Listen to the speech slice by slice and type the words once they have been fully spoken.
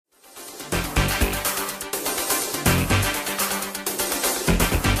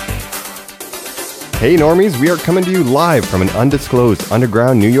Hey normies, we are coming to you live from an undisclosed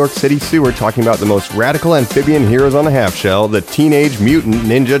underground New York City sewer talking about the most radical amphibian heroes on the half shell, the Teenage Mutant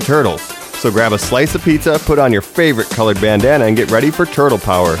Ninja Turtles. So grab a slice of pizza, put on your favorite colored bandana, and get ready for turtle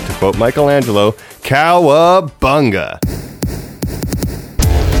power. To quote Michelangelo, cowabunga.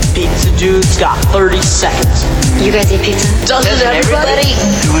 Pizza dude's got 30 seconds. You guys eat pizza? Doesn't everybody?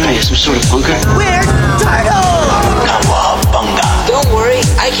 What are you, some sort of punker? We're turtles! Cowabunga. Don't worry,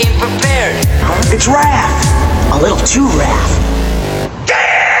 I came prepared. It's Raph. A little too Raph.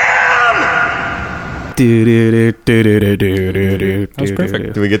 That was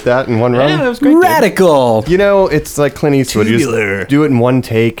perfect. Do we get that in one run? Yeah, that was great. Radical. You know, it's like Clint Eastwood. You Tubular. just do it in one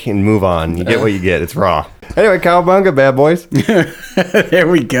take and move on. You get what you get. It's raw. Anyway, cowabunga, bad boys. There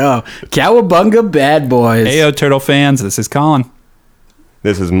we go. Cowabunga bad boys. Heyo, Turtle fans. This is Colin.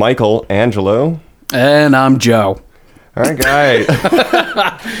 This is Michael Angelo. And I'm Joe. All right, guys.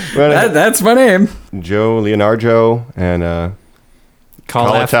 That's my name. Joe Leonardo and Colatello.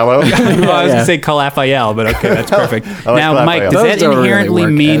 Colatello. I was going to say Calafael, but okay, that's perfect. I like Now, Mike, Calafael. does Those that don't really inherently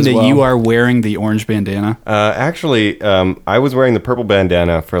work mean as that well. you are wearing the orange bandana? Actually, I was wearing the purple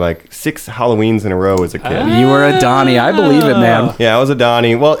bandana for like 6 Halloweens in a row as a kid. You were a Donnie. I believe it, man. Yeah, I was a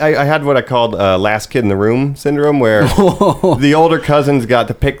Donnie. Well, I had what I called last kid in the room syndrome, where the older cousins got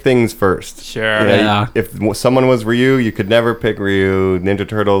to pick things first. Sure. You know, Yeah. If someone was Ryu, you could never pick Ryu, Ninja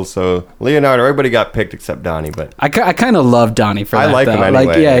Turtles. So Leonardo, everybody got picked except Donnie. But I kind of love Donnie for I that. like him though. anyway,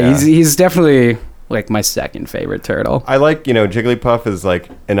 Like, yeah, yeah. he's definitely like my second favorite turtle. I like, Jigglypuff is like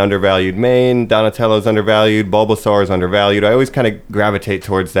an undervalued main. Donatello's undervalued. Bulbasaur is undervalued. I always kind of gravitate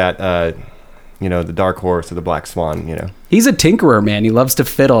towards that, the dark horse or the black swan, He's a tinkerer, man. He loves to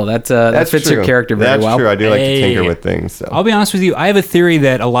fiddle. That fits true. your character very That's well. true. I do like to Hey. tinker with things. So. I'll be honest with you. I have a theory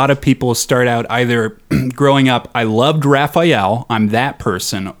that a lot of people start out either growing up, I loved Raphael, I'm that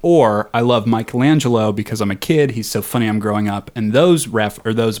person, or I love Michelangelo because I'm a kid, he's so funny, I'm growing up. And those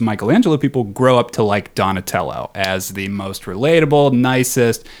Michelangelo people grow up to like Donatello as the most relatable,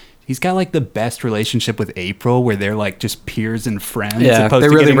 nicest. He's got like the best relationship with April, where they're like just peers and friends. Yeah, opposed they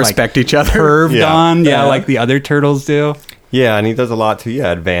to really getting, respect like, each other. Curved Yeah. on, Yeah. like the other turtles do. Yeah, and he does a lot to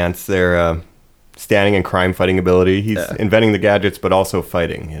advance their standing and crime fighting ability. He's inventing the gadgets, but also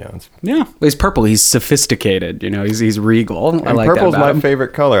fighting. Yeah. Well, he's purple. He's sophisticated. He's regal. I And like that purple's about my him.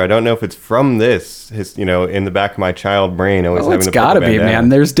 favorite color. I don't know if it's from this. In the back of my child brain, always Well, having it's the purple got to be, bandana. man.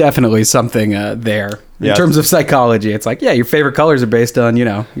 There's definitely something there. In Yeah. terms of psychology, it's like, yeah, your favorite colors are based on,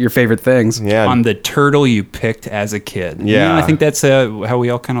 your favorite things. Yeah, On the turtle you picked as a kid. Yeah. I think that's how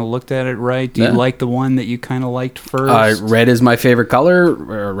we all kind of looked at it, right? Do you Yeah. like the one that you kind of liked first? Red is my favorite color.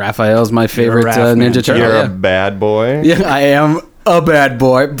 Raphael's my favorite Raph, man. Ninja Turtle. you're Yeah. a bad boy. Yeah, I am a bad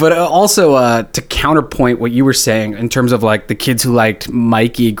boy. But also to counterpoint what you were saying in terms of like the kids who liked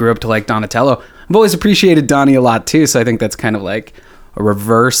Mikey grew up to like Donatello. I've always appreciated Donnie a lot too. So I think that's kind of like a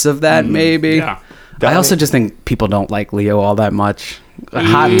reverse of that, maybe. yeah. I also just think people don't like Leo all that much. A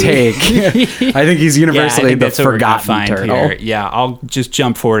hot take. I think he's Yeah, I universally think the that's what we're gonna forgotten find turtle. here. Yeah, I'll just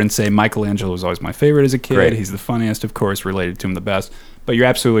jump forward and say Michelangelo was always my favorite as a kid. Great. He's the funniest, of course, related to him the best. But you're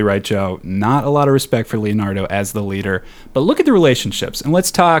absolutely right, Joe. Not a lot of respect for Leonardo as the leader. But look at the relationships. And let's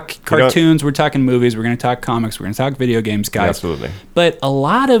talk cartoons. We're talking movies. We're going to talk comics. We're going to talk video games, guys. Absolutely. But a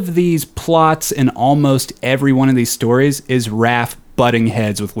lot of these plots in almost every one of these stories is Raph butting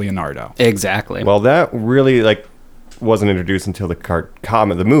heads with Leonardo. Exactly. Well, that really wasn't introduced until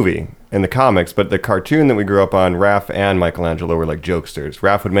the movie and the comics, but the cartoon that we grew up on, Raph and Michelangelo were like jokesters.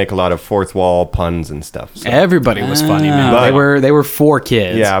 Raph would make a lot of fourth wall puns and stuff. So. Everybody was funny, man. But- They were 4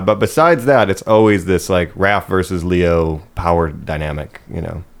 kids. Yeah, but besides that, it's always this like Raph versus Leo power dynamic,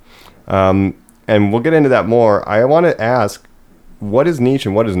 and we'll get into that more. I want to ask, what is niche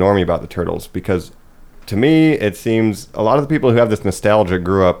and what is normie about the Turtles? Because to me, it seems a lot of the people who have this nostalgia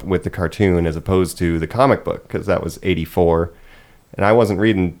grew up with the cartoon as opposed to the comic book, because that was 84. And I wasn't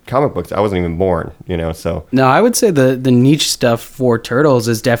reading comic books. I wasn't even born, so. No, I would say the niche stuff for Turtles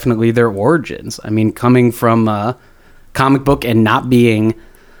is definitely their origins. I mean, coming from a comic book and not being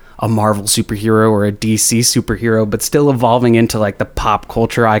a Marvel superhero or a DC superhero, but still evolving into like the pop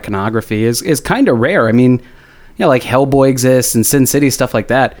culture iconography is kind of rare. I mean, like Hellboy exists and Sin City, stuff like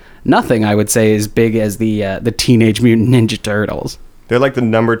that. Nothing, I would say, as big as the Teenage Mutant Ninja Turtles. They're like the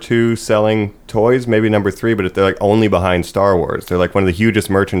number 2 selling toys, maybe number 3, but they're like only behind Star Wars. They're like one of the hugest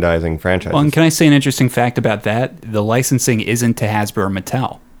merchandising franchises. Well, and can I say an interesting fact about that? The licensing isn't to Hasbro or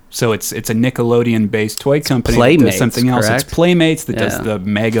Mattel. So it's a Nickelodeon-based toy company that Playmates, does something else. correct? It's Playmates that does Yeah. the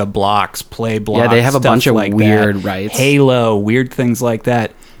Mega Blocks, Play Blocks. Yeah, they have a stuff bunch of like weird that. rights. Halo, weird things like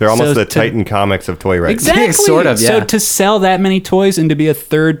that. They're almost So the to- Titan Comics of toy rights. Exactly. Sort of, So yeah. to sell that many toys and to be a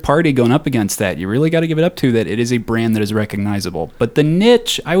third party going up against that, you really got to give it up to that it is a brand that is recognizable. But the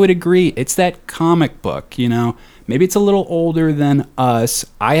niche, I would agree, it's that comic book, you know. Maybe it's a little older than us.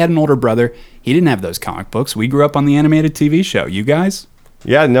 I had an older brother. He didn't have those comic books. We grew up on the animated TV show. You guys?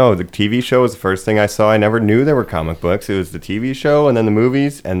 Yeah, no, the TV show was the first thing I saw. I never knew there were comic books. It was the TV show and then the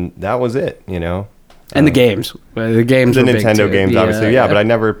movies, and that was it, you know. And the games. The games The were big, Nintendo too. games, obviously, yeah, but I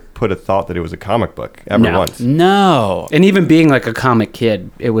never put a thought that it was a comic book ever No. once. No. And even being like a comic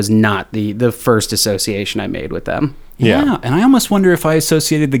kid, it was not the first association I made with them. Yeah. And I almost wonder if I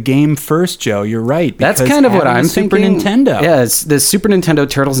associated the game first, Joe. You're right. That's because kind of what having I'm a Super thinking. Nintendo. Yeah, it's the Super Nintendo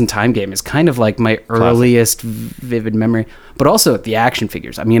Turtles in Time game is kind of like my earliest vivid memory. But also the action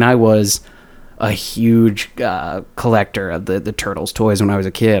figures. I mean, I was a huge collector of the Turtles toys when I was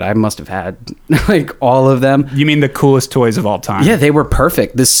a kid. I must have had like all of them. You mean the coolest toys of all time? Yeah, they were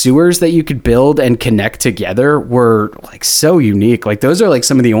perfect. The sewers that you could build and connect together were like so unique. Like those are like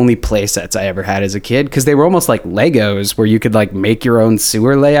some of the only play sets I ever had as a kid because they were almost like Legos where you could like make your own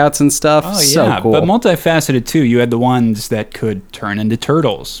sewer layouts and stuff. Oh, so yeah. cool. But multifaceted, too. You had the ones that could turn into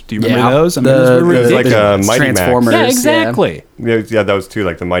turtles. Do you remember Yeah. those? I mean, those were It was like ridiculous. Mighty Max. Transformers. Yeah, exactly. Yeah, those two,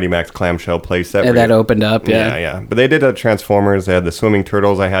 like the Mighty Max clamshell play set. And where that you- opened up, yeah. Yeah. But they did Transformers. They had the swimming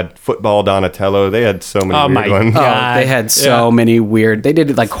turtles. I had football Donatello. They had so many Oh, weird my ones. God. Oh, they had so Yeah. many weird. They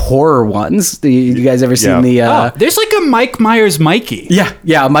did like horror ones. You guys ever seen Yeah. the? There's like a Mike Myers Mikey.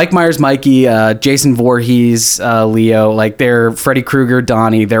 Yeah. Mike Myers, Mikey, Jason Voorhees, Leo. Like they're Freddy Krueger,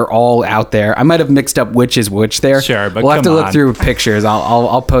 Donnie. They're all out there. I might have mixed up which is which there. Sure, but we'll have to come look on. through pictures.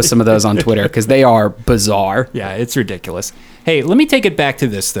 I'll post some of those on Twitter because they are bizarre. Yeah, it's ridiculous. Hey, let me take it back to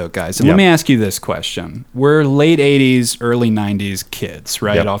this, though, guys. And Yeah. let me ask you this question. We're late 80s, early 90s kids,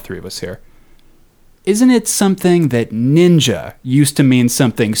 right? Yep. All three of us here. Isn't it something that ninja used to mean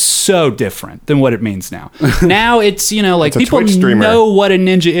something so different than what it means now? Now it's, you know, like It's a people Twitch streamer. know what a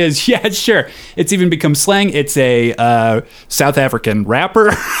ninja is. Yeah, sure. It's even become slang. It's a South African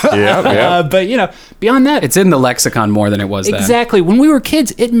rapper. Yeah. But, you know, beyond that, It's in the lexicon more than it was then. exactly. When we were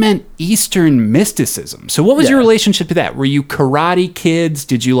kids, it meant Eastern mysticism. So what was your Yeah. relationship to that? Were you karate kids?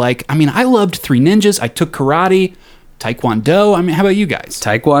 Did you like, I mean, I loved Three Ninjas. I took karate, Taekwondo. I mean, how about you guys?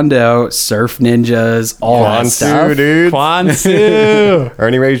 Taekwondo, surf ninjas, all that Kwansu, stuff. dude. Kwansu.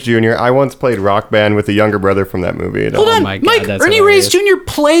 Ernie Reyes Jr. I once played Rock Band with the younger brother from that movie. Hold on, my God, Mike, that's Ernie Reyes Jr.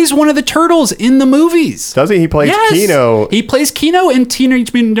 plays one of the turtles in the movies. Does he? He plays Kino. He plays Kino in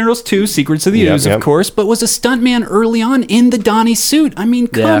Teenage Mutant Ninja Turtles 2, Secrets of the Yep, Ooze, yep. of course, but was a stuntman early on in the Donnie suit. I mean,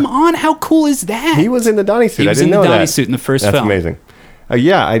 come Yeah. on, how cool is that? He was in the Donnie suit. He I was didn't in know the Donnie that. suit in the first That's film. amazing.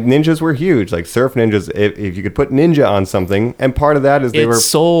 Ninjas were huge. Like surf ninjas. If you could put ninja on something, and part of that is they It were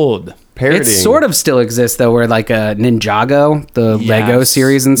sold. parodying. It sort of still exists though, where like a Ninjago, the Lego Yes.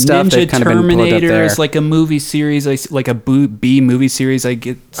 series and stuff, Ninja they've kind of been pulled up Terminator there. is like a movie series, like a B movie series. I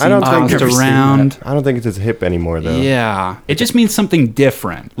get I don't think tossed I've ever seen around. that. I don't think it's as hip anymore though. Yeah, it just means something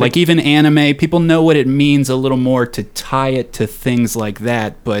different. Like even anime, people know what it means a little more to tie it to things like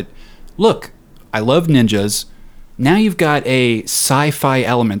that. But look, I love ninjas. Now you've got a sci-fi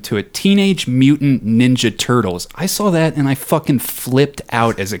element to it. Teenage Mutant Ninja Turtles. I saw that and I fucking flipped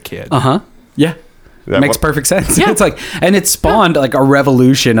out as a kid. Yeah. That Makes what- perfect sense. Yeah. It's like, and it spawned like a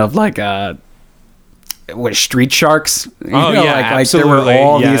revolution of like street sharks. You Oh, yeah, like there were absolutely.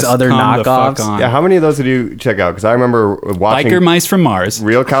 all Yes, these other come the fuck knockoffs. on. Yeah, how many of those did you check out? Because I remember watching Biker Mice from Mars.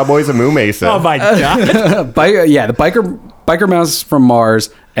 Real Cowboys of Moo Mesa. Oh my god. The biker mouse from Mars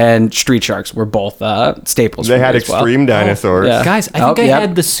and Street Sharks were both staples. They for had me as well. extreme dinosaurs. Yeah. Guys, I think Oh, I yep.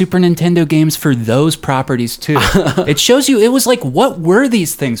 had the Super Nintendo games for those properties too. It shows you, it was like, what were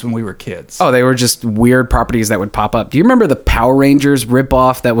these things when we were kids? Oh, they were just weird properties that would pop up. Do you remember the Power Rangers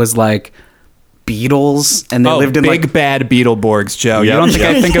ripoff that was like Beatles and they lived in big like bad Beetleborgs, Joe. You Yep. don't think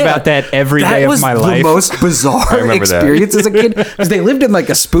I think Yeah. about that every that day was of my the life? most bizarre remember that. experience as a kid because they lived in like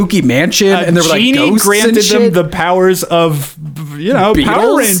a spooky mansion and there were like Genie ghosts granted and them shit. the powers of, Power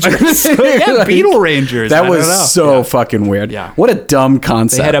Beatles? Rangers. Yeah, Like, Beetle Rangers. That I don't was know. so Yeah. fucking weird. Yeah. What a dumb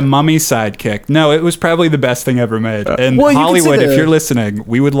concept. They had a mummy sidekick. No, it was probably the best thing ever made. And well, you can Hollywood, say if the- you're listening,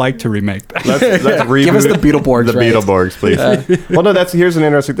 we would like to remake that. Let's reboot Give us the Beetleborgs, The right? Beetleborgs, please. Well, no, here's an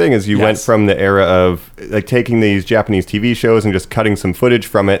interesting thing: is you went Yes. from the era of like taking these Japanese TV shows and just cutting some footage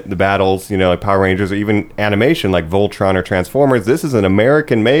from it, the battles, like Power Rangers, or even animation like Voltron or Transformers. This is an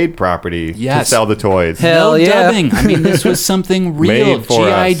American-made property Yes. to sell the toys. Hell no yeah. dubbing. I mean, this was something real. Made for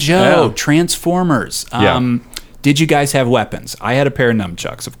G.I. us. Joe, Yeah. Transformers. Yeah. Did you guys have weapons? I had a pair of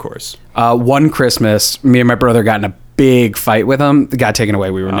nunchucks, of course. One Christmas, me and my brother got in a big fight with them. It got taken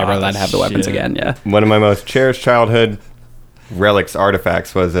away. We were never allowed to have the weapons shit. again. Yeah. One of my most cherished childhood relics,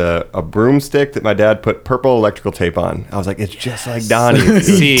 artifacts was a broomstick that my dad put purple electrical tape on. I was like, it's just like Donnie.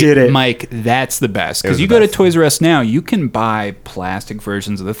 See, did it. Mike, that's the best. It was Because you the go to best. Toys R Us now, you can buy plastic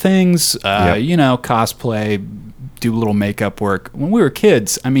versions of the things, Yep. cosplay, do a little makeup work. When we were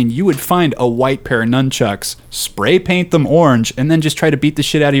kids, I mean, you would find a white pair of nunchucks, spray paint them orange, and then just try to beat the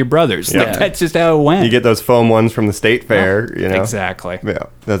shit out of your brothers. Like, Yeah. that's just how it went. You get those foam ones from the state fair, you know? Exactly. Yeah,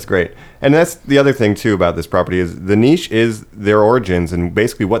 that's great. And that's the other thing, too, about this property is the niche is their origins. And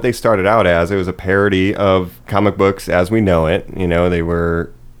basically what they started out as, it was a parody of comic books as we know it. You know,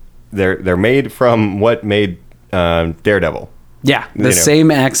 they're made from what made Daredevil. Yeah, the You know. same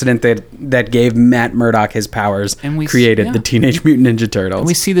accident that gave Matt Murdock his powers And we created yeah. the Teenage Mutant Ninja Turtles. And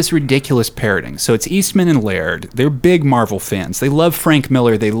we see this ridiculous parroting. So it's Eastman and Laird. They're big Marvel fans. They love Frank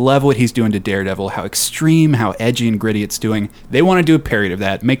Miller. They love what he's doing to Daredevil, how extreme, how edgy and gritty it's doing. They want to do a parody of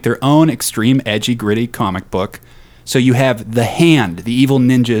that, make their own extreme, edgy, gritty comic book. So you have the Hand, the evil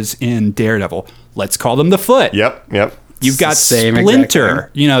ninjas in Daredevil. Let's call them the Foot. Yep. You've got It's the same exact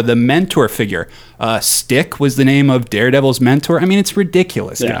Splinter, the mentor figure. Stick was the name of Daredevil's mentor. I mean, it's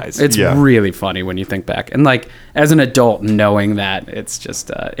ridiculous, guys. It's Yeah. really funny when you think back. And like as an adult knowing that, it's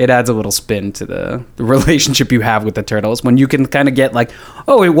just it adds a little spin to the relationship you have with the Turtles when you can kind of get like,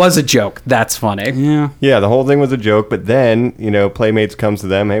 oh, it was a joke. That's funny. yeah. Yeah, the whole thing was a joke, but then, Playmates comes to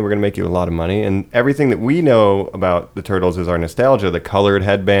them, hey, we're going to make you a lot of money. And everything that we know about the Turtles is our nostalgia, the colored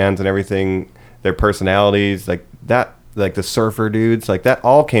headbands and everything, their personalities, like that, like the surfer dudes, like that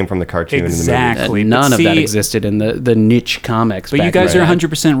all came from the cartoon Exactly. And none But of that see- existed in the niche comics. But back you guys then. are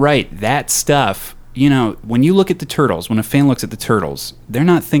 100% right. That stuff, when you look at the Turtles, when a fan looks at the Turtles, they're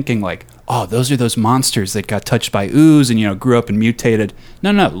not thinking like, oh, those are those monsters that got touched by ooze and, grew up and mutated.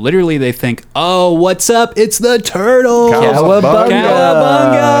 No. Literally, they think, oh, what's up? It's the Turtles. Cowabunga.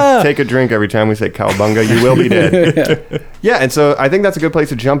 Cowabunga. Take a drink every time we say cowabunga, you will be dead. Yeah, and so I think that's a good place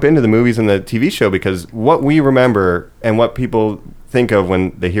to jump into the movies and the TV show because what we remember and what people think of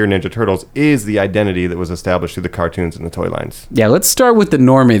when they hear Ninja Turtles is the identity that was established through the cartoons and the toy lines. Yeah, let's start with the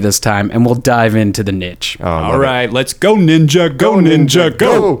normie this time, and we'll dive into the niche. Oh, I love All it. right, let's go, Ninja. Go, Ninja.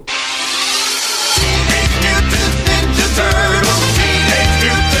 Go.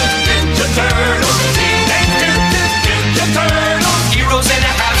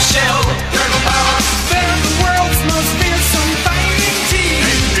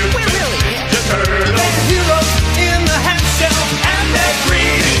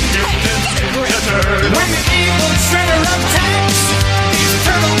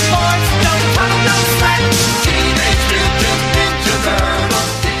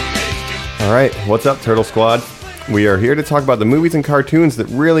 All right, what's up, Turtle Squad? We are here to talk about the movies and cartoons that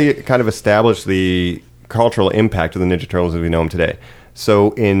really kind of established the cultural impact of the Ninja Turtles as we know them today.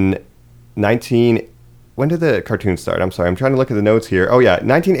 So in when did the cartoon start? I'm sorry, I'm trying to look at the notes here. Oh yeah,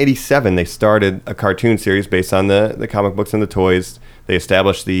 1987 they started a cartoon series based on the comic books and the toys. They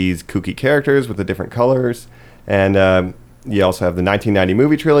established these kooky characters with the different colors. And you also have the 1990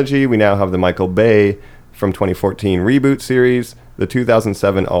 movie trilogy. We now have the Michael Bay from 2014 reboot series, the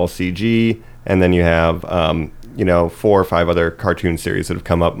 2007 all CG, and then you have 4 or 5 other cartoon series that have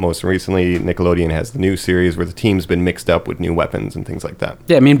come up. Most recently, Nickelodeon has the new series where the team's been mixed up with new weapons and things like that.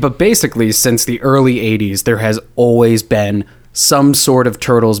 Yeah, I mean, but basically, since the early 80s, there has always been some sort of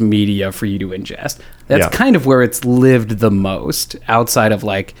Turtles media for you to ingest. That's Yeah. kind of where it's lived the most, outside of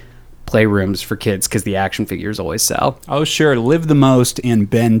like playrooms for kids, because the action figures always sell. Oh, sure. Live the most and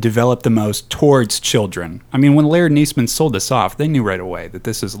Ben developed the most towards children. I mean, when Laird and Eastman sold this off, they knew right away that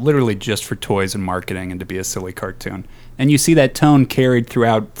this is literally just for toys and marketing and to be a silly cartoon. And you see that tone carried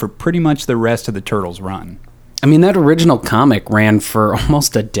throughout for pretty much the rest of the Turtles run. I mean, that original comic ran for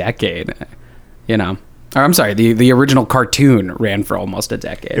almost a decade, Or I'm sorry, the original cartoon ran for almost a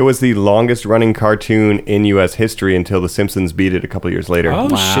decade. It was the longest running cartoon in U.S. history until The Simpsons beat it a couple years later. Oh,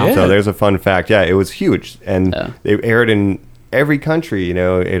 Wow. shit. So there's a fun fact. Yeah, it was huge. And Yeah. it aired in every country. It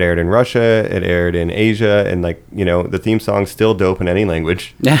aired in Russia, it aired in Asia, and the theme song's still dope in any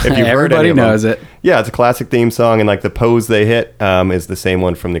language. Yeah, If you've heard everybody any of them. knows it. Yeah, it's a classic theme song, and the pose they hit is the same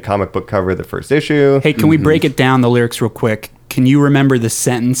one from the comic book cover of the first issue. Hey, can we break it down, the lyrics, real quick? Can you remember the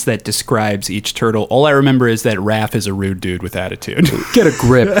sentence that describes each turtle? All I remember is that Raph is a rude dude with attitude. Get a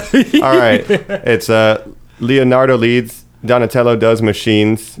grip. All right, it's Leonardo leads, Donatello does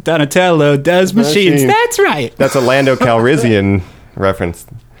machines. Donatello does machines. Machines. That's right. That's a Lando Calrissian reference.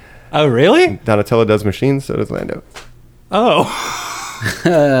 Oh, really? Donatello does machines, so does Lando. Oh.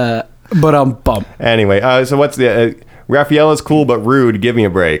 But bump. Anyway, so what's the... Raphael is cool but rude. Give me a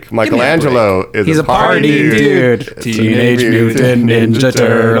break. Michelangelo is He's a party dude. Teenage Mutant Ninja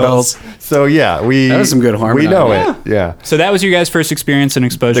Turtles. So yeah, That was some good We know harmonizing. it. Yeah. So that was your guys' first experience and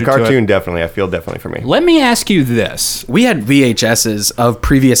exposure The to cartoon it. definitely. I feel definitely for me. Let me ask you this. We had VHSs of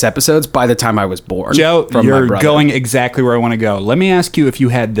previous episodes by the time I was born. Joe, from my you're brother. going exactly where I want to go. Let me ask you if you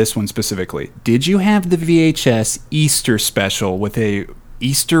had this one specifically. Did you have the VHS Easter special with a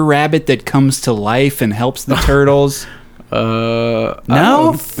Easter rabbit that comes to life and helps the turtles?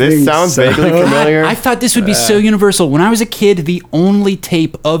 No? This sounds vaguely familiar. I thought this would be so universal. When I was a kid, the only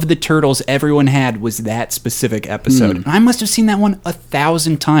tape of the Turtles everyone had was that specific episode. And I must have seen that one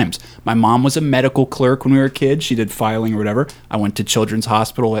 1,000 times. My mom was a medical clerk when we were kids. She did filing or whatever. I went to Children's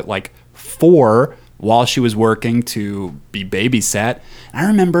Hospital at like 4 while she was working to be babysat. And I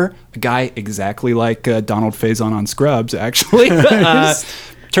remember a guy exactly like Donald Faison on Scrubs, actually.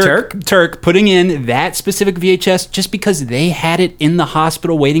 Turk putting in that specific VHS just because they had it in the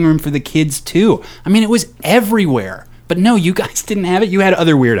hospital waiting room for the kids too. I mean, it was everywhere. But no, you guys didn't have it. You had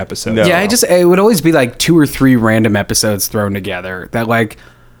other weird episodes. No. Yeah, it would always be like 2 or 3 random episodes thrown together that like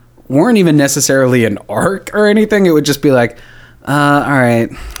weren't even necessarily an arc or anything. It would just be like, all right,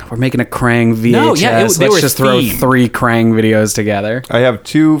 we're making a Krang VHS. No, yeah, they Let's were just throw themed. 3 Krang videos together. I have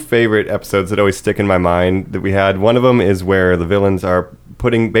 2 favorite episodes that always stick in my mind that we had. One of them is where the villains are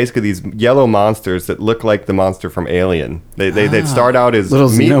putting basically these yellow monsters that look like the monster from Alien. They start out as Little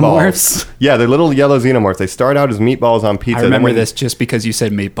meatballs. xenomorphs? Yeah, they're little yellow xenomorphs. They start out as meatballs on pizza. I and then remember when- this just because you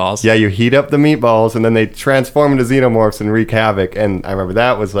said meatballs. Yeah, you heat up the meatballs and then they transform into xenomorphs and wreak havoc. And I remember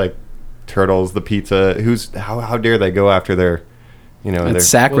that was like Turtles, the pizza. How dare they go after their, their It's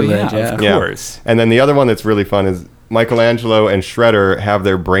sacrilege, Well, yeah, of yeah. course. And then the other one that's really fun is Michelangelo and Shredder have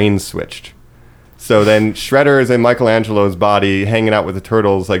their brains switched. So then Shredder is in Michelangelo's body, hanging out with the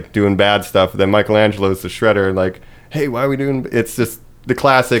turtles, like doing bad stuff. Then Michelangelo's the Shredder, like, hey, why are we doing? It's just the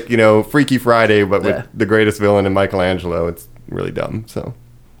classic, Freaky Friday, but with the greatest villain in Michelangelo. It's really dumb. So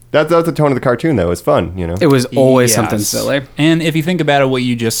that's the tone of the cartoon, though. It's fun, It was always Yes. something silly. And if you think about it, what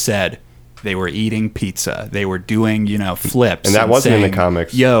you just said, they were eating pizza. They were doing, flips. And that wasn't in the saying,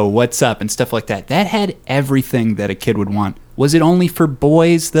 comics. Yo, what's up? And stuff like that. That had everything that a kid would want. Was it only for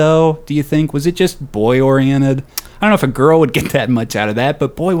boys, though, do you think? Was it just boy-oriented? I don't know if a girl would get that much out of that,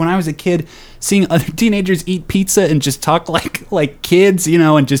 but boy, when I was a kid, seeing other teenagers eat pizza and just talk like kids,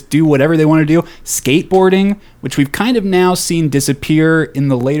 and just do whatever they want to do. Skateboarding, which we've kind of now seen disappear in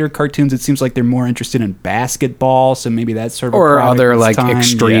the later cartoons. It seems like they're more interested in basketball, so maybe that's sort of a Or product other of its like time.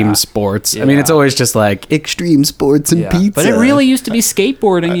 extreme Yeah. sports. Yeah. I mean, it's always just like extreme sports and Yeah. pizza. But it really used to be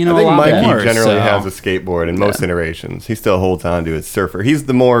skateboarding, I a think lot Mikey more. generally so. has a skateboard in most iterations. He still holds on to his surfer. He's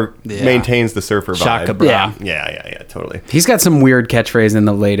the more maintains the surfer vibe. Shaka bra. Yeah. Yeah, totally. He's got some weird catchphrase in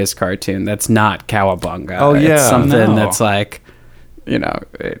the latest cartoon that's not cowabunga. Oh, yeah. It's something No. that's like,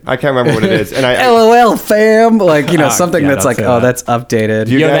 I can't remember what it is. And I LOL fam. Like, Oh, something yeah, that's don't like, say oh, that. that's updated.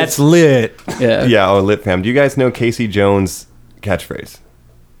 You Yo, guys- that's lit. Yeah. yeah, Lit Fam. Do you guys know Casey Jones' catchphrase?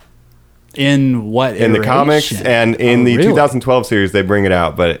 In what In the comics iteration? and in Oh, the really? 2012 series, they bring it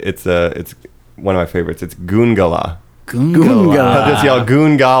out, but it's one of my favorites. It's Goongala. Goongala. He'll just yell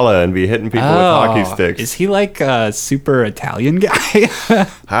Goongala and be hitting people with hockey sticks. Is he like a super Italian guy?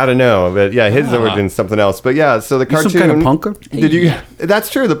 I don't know, but yeah, his origin's something else. But yeah, so the He's cartoon. some kind of punker? Did you? That's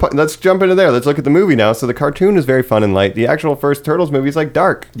true. Let's jump into there. Let's look at the movie now. So the cartoon is very fun and light. The actual first Turtles movie is like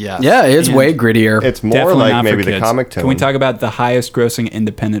dark. Yeah. Yeah, it's way grittier. It's more Definitely like not for maybe the kids. comic tone. Can we talk about the highest grossing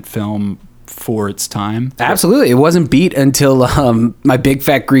independent film for its time? Absolutely. It wasn't beat until My Big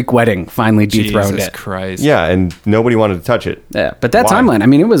Fat Greek Wedding finally dethroned Jesus it. Christ. Yeah, and nobody wanted to touch it. Yeah, but that Why? timeline, I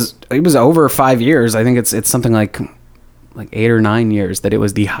mean, it was over 5 years. I think it's something like 8 or 9 years that it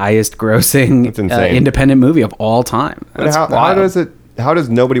was the highest grossing That's insane. independent movie of all time. But That's how wild. does it? How does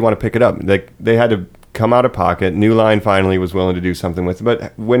nobody want to pick it up? Like they had to come out of pocket. New Line finally was willing to do something with it.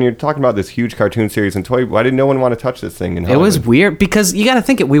 But when you're talking about this huge cartoon series and toy, why did no one want to touch this thing? In It was Hollywood? weird because you got to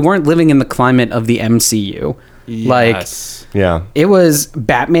think we weren't living in the climate of the MCU. Like Yes. Yeah. it was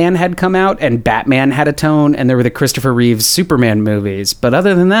Batman had come out and Batman had a tone and there were the Christopher Reeves Superman movies. But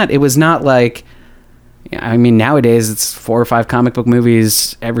other than that, it was not like, I mean, nowadays it's 4 or 5 comic book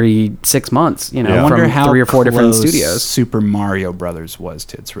movies every 6 months, Yeah. I I wonder from how 3 or 4 different close studios. Super Mario Brothers was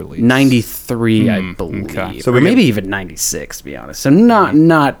to its release. 93, I believe. okay. So Or we maybe even 96, to be honest. So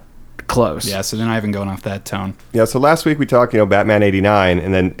not close. Yeah, so they're not even going off that tone. Yeah. So last week we talked, Batman '89,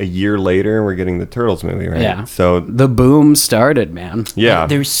 and then a year later we're getting the Turtles movie, right? Yeah. So The boom started, man. yeah.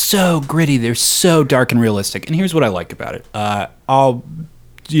 They're so gritty. They're so dark and realistic. And here's what I like about it. I'll,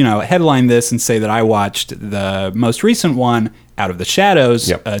 headline this and say that I watched the most recent one, Out of the Shadows,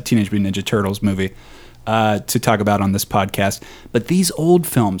 Yep. Teenage Mutant Ninja Turtles movie, to talk about on this podcast. But these old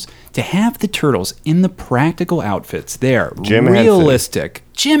films, to have the Turtles in the practical outfits, they're Jim Henson. realistic.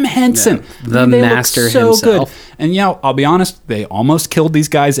 Jim Henson, the they look master so himself. good. And I'll be honest, they almost killed these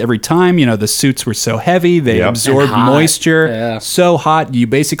guys every time. The suits were so heavy, they Yep. absorbed And hot. moisture, Yeah. so hot you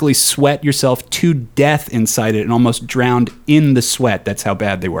basically sweat yourself to death inside it and almost drowned in the sweat. That's how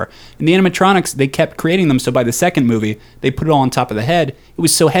bad they were. And the animatronics, they kept creating them, so by the second movie, they put it all on top of the head. It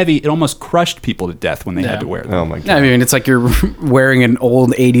was so heavy, it almost crushed people to death when they had to wear them. Oh my I god. mean, it's like you're wearing an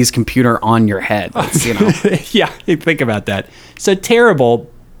old 80s computer on your head. It's, Yeah, think about that. So terrible,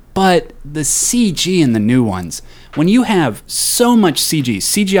 but the CG in the new ones, when you have so much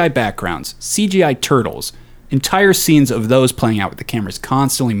CGI backgrounds, CGI turtles, entire scenes of those playing out with the cameras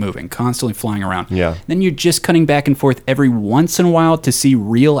constantly moving, constantly flying around. Yeah. Then you're just cutting back and forth every once in a while to see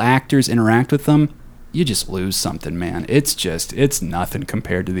real actors interact with them. You just lose something, man. It's nothing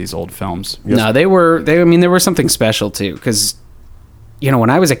compared to these old films. No, they were something special too, because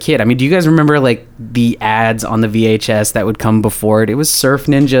when I was a kid, do you guys remember like the ads on the VHS that would come before it? It was Surf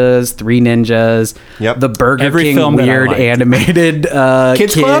Ninjas, Three Ninjas, Yep. the Burger Every King film that I weird liked. animated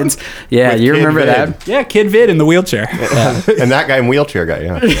Kids Club? Yeah, With you Kid remember Vid. that? Yeah, Kid Vid in the wheelchair. And that guy in wheelchair guy,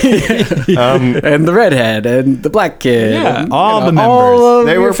 yeah. And the redhead and the black kid. Yeah, and, all the members. all of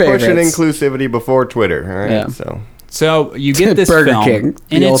They your were pushing favorites. inclusivity before Twitter, all right? Yeah. So So you get this Burger film, King,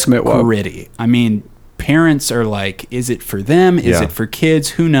 and the it's ultimate woke. gritty. Parents are like, is it for them? Is Yeah. it for kids?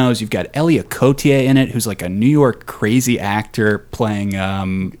 Who knows? You've got Elia Cotier in it, who's like a New York crazy actor playing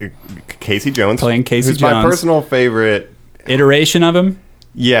Casey Jones. Playing Casey who's my Jones. personal favorite. iteration of him.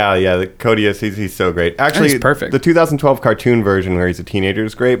 Yeah, the Codius, he's so great. Actually, He's perfect. The 2012 cartoon version where he's a teenager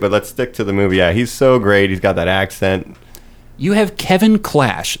is great, but let's stick to the movie. Yeah, he's so great. He's got that accent. You have Kevin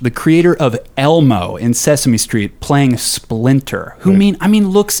Clash, the creator of Elmo in Sesame Street, playing Splinter, who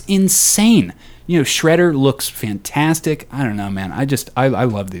looks insane. Shredder looks fantastic. I don't know, man. I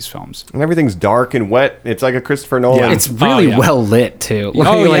love these films. And everything's dark and wet. It's like a Christopher Nolan. Yeah. It's really yeah. well lit too. Like,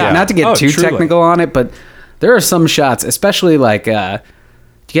 Oh, yeah. Not to get Oh, too truly. technical on it, but there are some shots, especially like, do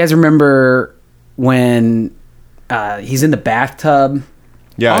you guys remember when he's in the bathtub?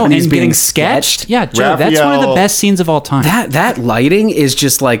 Yeah, Oh, and he's and being getting sketched? sketched? Yeah, Joe, that's one of the Raphael- best scenes of all time. That lighting is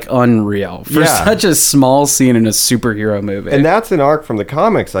just like unreal for Yeah. such a small scene in a superhero movie. And that's an arc from the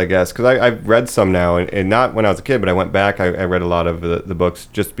comics, I guess, because I've read some now, and not when I was a kid, but I went back. I read a lot of the books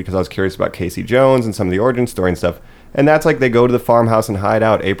just because I was curious about Casey Jones and some of the origin story and stuff. And that's like they go to the farmhouse and hide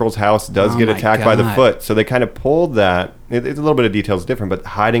out. April's house does Oh get my attacked by the God. Foot, so they kind of pulled that. It's a little bit of details different, but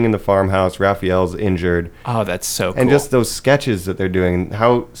hiding in the farmhouse, Raphael's injured, Oh, that's so cool. and just those sketches that they're doing,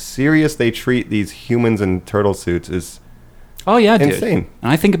 how serious they treat these humans in turtle suits is. Oh yeah, dude. Insane.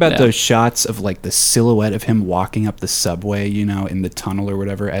 And I think about Yeah. those shots of like the silhouette of him walking up the subway, in the tunnel or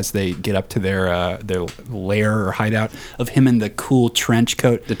whatever, as they get up to their lair or hideout, of him in the cool trench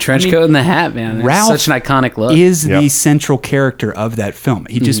coat. the trench coat and the hat, man. It's Ralph such an iconic look. is the Yep. central character of that film.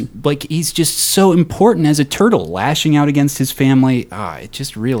 He just he's just so important as a turtle, lashing out against his family. It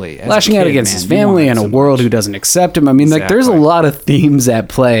just really as a Lashing out kid, against man, his you family want and it a so world much. who doesn't accept him. Like there's a Exactly. lot of themes at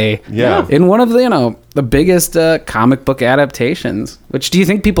play. Yeah. In one of the the biggest comic book adaptations. Which do you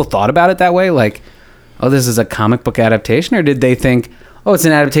think people thought about it that way? Like, oh, this is a comic book adaptation, or did they think, oh, it's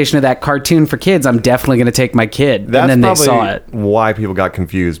an adaptation of that cartoon for kids. I'm definitely going to take my kid. That's and then they probably saw it. why people got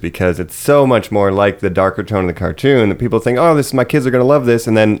confused, because it's so much more like the darker tone of the cartoon that people think, oh, my kids are going to love this.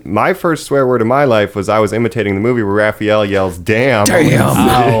 And then my first swear word in my life was I was imitating the movie where Raphael yells, damn.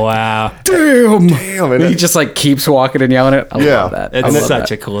 Oh wow, Damn. Damn. And he just like keeps walking and yelling it. I Yeah. love that. I it's love such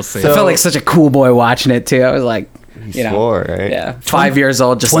that. a cool scene. I felt like such a cool boy watching it too. I was like, He swore, right? Yeah. 5 years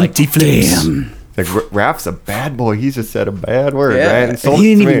old, just like, 20 flips. damn. Like, Raph's a bad boy. He just said a bad word, right? Yeah. And And sold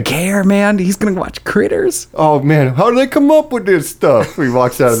he it didn't to even me. care, man. He's going to watch Critters. Oh, man. How did they come up with this stuff? He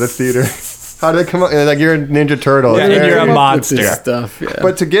walks out of the theater. How did they come up? And like, you're a Ninja Turtle. Yeah, It's and you're very- a monster. This stuff, yeah.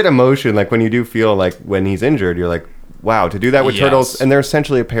 But to get emotion, like when you do feel like when he's injured, you're like, wow, to do that with Yes. turtles, and they're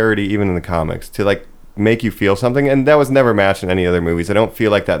essentially a parody even in the comics, to like make you feel something, and that was never matched in any other movies. I don't feel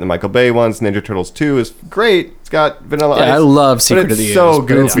like that in the Michael Bay ones. Ninja Turtles 2 is great. It's got Vanilla Ice. Yeah, I love but Secret it's of the so Ooze, but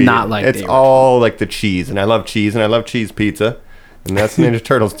goofy. it's not like it's the all like the cheese, and I love cheese, and I love cheese pizza, and that's Ninja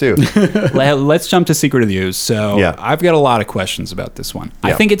Turtles too. Let's jump to Secret of the Ooze. So Yeah. I've got a lot of questions about this one. I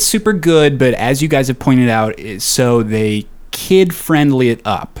Yeah. think it's super good, but as you guys have pointed out, so they kid-friendly it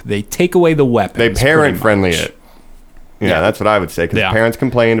up. They take away the weapons. They pretty parent friendly much. it. Yeah, that's what I would say, because Yeah. parents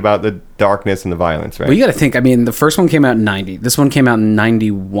complained about the darkness and the violence, right? Well, you got to think. I mean, the first one came out in 90. This one came out in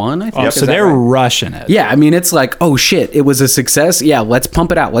 91, I think. Oh, Is so that they're right? rushing it. Yeah, I mean, it's like, oh shit, it was a success. Yeah, let's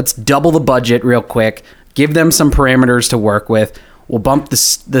pump it out. Let's double the budget real quick. Give them some parameters to work with. we'll bump the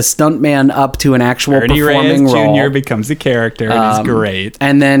stuntman up to an actual Ernie performing Reyes role. Jr. becomes a character and is great.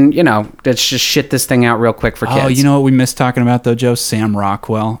 And then, let's just shit this thing out real quick for kids. Oh, you know what we missed talking about though, Joe? Sam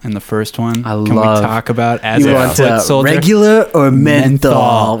Rockwell in the first one. Can we talk about as You a want foot soldier? regular or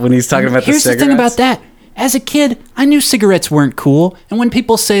menthol when he's talking about Here's the the cigarettes? thing about that. As a kid, I knew cigarettes weren't cool. And when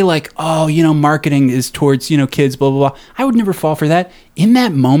people say like, oh, marketing is towards, kids, blah, blah, blah, I would never fall for that. In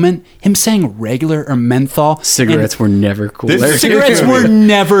that moment, him saying regular or menthol. Cigarettes were never cool. Cigarettes were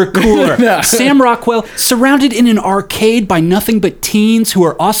never cooler. Sam Rockwell, surrounded in an arcade by nothing but teens who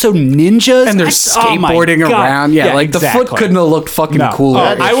are also ninjas. And they're skateboarding around. Yeah, like the foot couldn't have looked fucking cooler.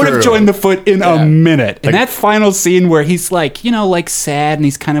 I would have joined the foot in a minute. And that final scene where he's like, sad and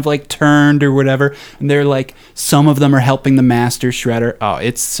he's kind of like turned or whatever. And they're like, some of them are helping the master shredder. Oh,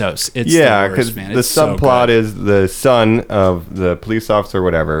 it's the worst, because man. the It's so subplot good. is the son of the police officer, or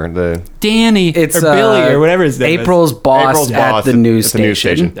whatever. Danny It's or Billy or whatever his name is. April's boss at the news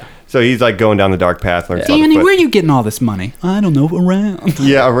station. So he's like going down the dark path. Learns about the Danny, foot. where are you getting all this money? I don't know, around.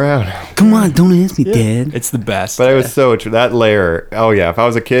 Yeah, around. Come on, don't ask me, Dad. It's the best. But it was so true. That layer. Oh yeah, if I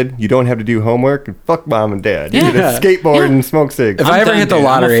was a kid, you don't have to do homework and fuck mom and dad. You Yeah. can just skateboard and smoke cigs. If I ever done, hit the dude. I'm a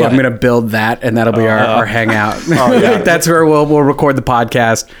lottery, I'm foot. going to build that, and that'll be our hangout. yeah. That's where we'll record the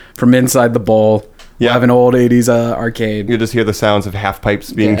podcast from inside the bowl. We'll Yeah. have an old 80s arcade. You just hear the sounds of half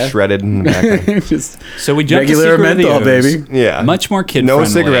pipes being Yeah. shredded in the background. Just So we jumped regular to Secret menthol, of the Ooze. baby. Yeah. Much more kid No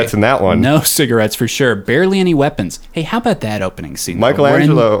friendly. cigarettes in that one. No cigarettes for sure. Barely any weapons. Hey, how about that opening scene? though? We're in-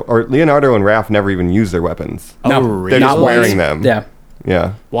 Michelangelo or Leonardo and Raph never even use their weapons. Oh, No, really? They're just not wearing once. them. Yeah.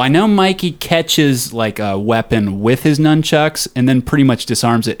 Yeah. Well, I know Mikey catches like a weapon with his nunchucks and then pretty much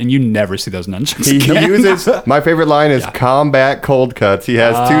disarms it, and you never see those nunchucks He again. uses my favorite line is combat cold cuts. He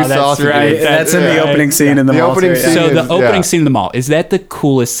has two that's sausages. right. That's in the opening scene in the mall. opening too, scene. So the is- opening yeah. scene in the mall, is that the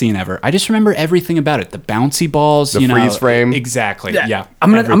coolest scene ever? I just remember everything about it. The bouncy balls, The freeze frame. Exactly. Yeah.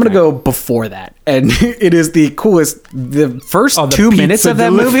 I'm gonna everything. go before that, and it is the coolest. The first Oh, the 2 minutes pizza of that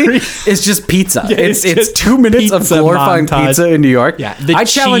delivery. movie is just pizza. Yeah, it's it's just 2 minutes of pizza glorifying montage. pizza in New York. Yeah, the I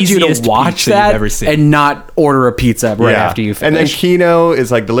challenge you to cheesiest watch pizza you've that ever seen. and not order a pizza right Yeah. after you And then finish. Kino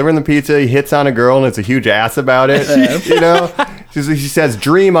is like delivering the pizza. He hits on a girl and it's a huge ass about it. She says,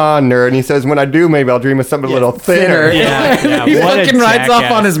 "Dream on, nerd." And he says, "When I do, maybe I'll dream of something a little thinner." Yeah, yeah. he What a fucking rides off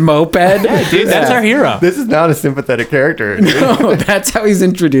jackass. on his moped. Dude, that's our hero. This is not a sympathetic character. No, that's how he's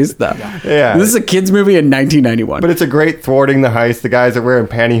introduced, though. Yeah. This is a kids' movie in 1991. But it's a great thwarting the heist. The guys are wearing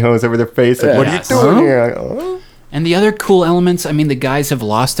pantyhose over their face. Like, what are you Yes. doing here? Like, oh. And the other cool elements, I mean, the guys have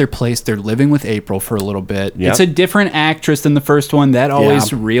lost their place. They're living with April for a little bit. Yep. It's a different actress than the first one. That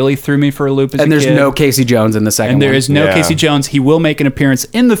always really threw me for a loop as and a there's kid. no Casey Jones in the second And there one. is no Yeah. Casey Jones. He will make an appearance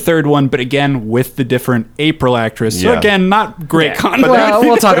in the third one, but again, with the different April actress. So Yeah. again, not great content. Well,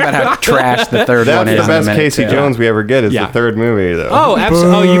 we'll talk about how trash the third one That's is. the in a best minute, Casey too. Jones we ever get is Yeah. the third movie, though. Oh,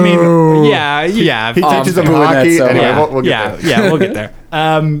 absolutely. Oh, you mean, yeah. He teaches them booing that hockey. so Anyway, hard. we'll get there. We'll get there.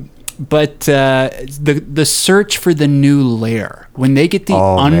 But the search for the new lair, when they get the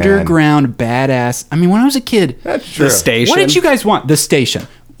Oh, man. underground badass. I mean, when I was a kid, That's true. The station. what did you guys want? The station.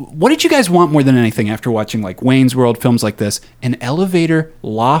 What did you guys want more than anything after watching like Wayne's World films like this? An elevator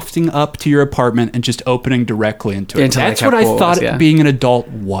lofting up to your apartment and just opening directly into it. Into, like, That's how what I cool it thought was, yeah. being an adult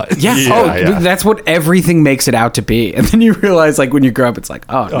was. Yeah. Yeah, Oh, yeah. that's what everything makes it out to be. And then you realize, like, when you grow up, it's like,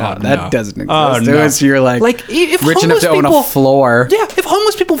 oh, no, that no. doesn't exist. Oh, no. Unless you're like if rich enough homeless to own a people- floor. Yeah, if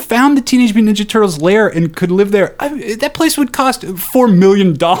homeless people found the Teenage Mutant Ninja Turtles lair and could live there, that place would cost $4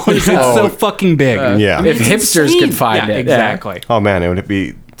 million. It's so fucking big. Yeah. If hipsters could find yeah, it. exactly. Oh man, it would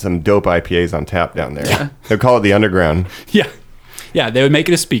be some dope IPAs on tap down there. They'll call it the underground. Yeah, yeah, they would make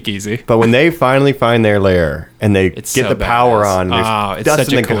it a speakeasy. But when they finally find their lair and they It's get so the power badass. on, there's Oh, it's dust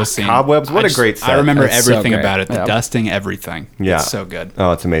such in a the cool scene. cobwebs. What a great set. I remember That's so everything great. about it. The Yeah. dusting, everything. Yeah, It's so good.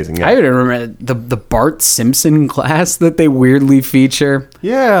 Oh, it's amazing. Yeah, I even remember the Bart Simpson glass that they weirdly feature.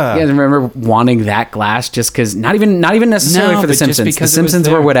 yeah. You guys remember wanting that glass just because not even necessarily No, for the but just Simpsons. The because it was Simpsons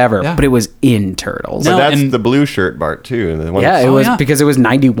there. were whatever, Yeah. but it was in Turtles. But No, that's and- the blue shirt Bart too. The one Yeah, that's- it was yeah. because it was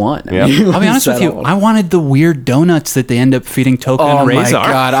 91. Yeah. I'll be honest with you. I wanted the weird donuts that they end up feeding Toka Oh and my Razor.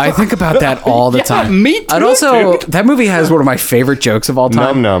 god, I think about that all the Yeah, time. me too, And also, dude. that movie has one of my favorite jokes of all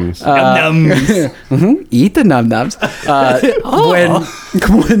time. Num nums. Eat the num nums.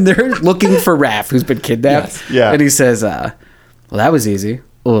 When they're looking for Raph, who's been kidnapped. Yes. Yeah. And he says, "Well, that was easy.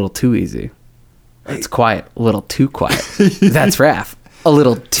 A little too easy. It's quiet. A little too quiet. That's Raph. A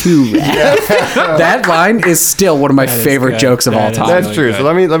little too Raph." That line is still one of my favorite good. jokes of That all is time. That's really true. good. So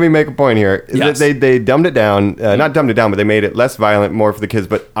let me make a point here. Yes. They dumbed it down, not dumbed it down, but they made it less violent, more for the kids.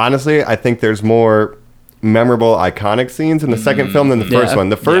 But honestly, I think there's more memorable, iconic scenes in the second film than the first Yeah. one.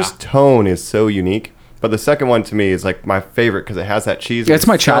 The first tone is so unique. But the second one to me is like my favorite because it has that cheese. It's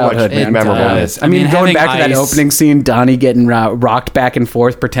my childhood, man. Memorableness. I mean, going having back to that ice- opening scene, Donnie getting rocked back and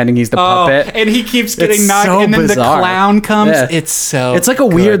forth, pretending he's the puppet. and he keeps getting It's knocked, so and then bizarre. the clown comes. Yeah. It's like a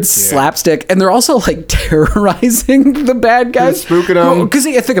good, weird dude. slapstick, and they're also like terrorizing the bad guys, They're spooking 'em. Because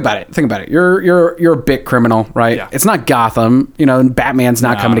think about it. You're a bit criminal, right? Yeah. It's not Gotham. You know, Batman's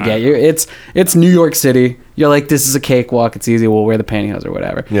not coming to get you. It's New York City. You're like, this is a cakewalk. It's easy. We'll wear the pantyhose or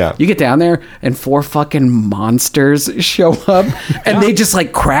whatever. Yeah. You get down there, and 4 fucking monsters show up, and they just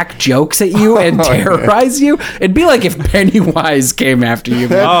like crack jokes at you and terrorize you. It'd be like if Pennywise came after you.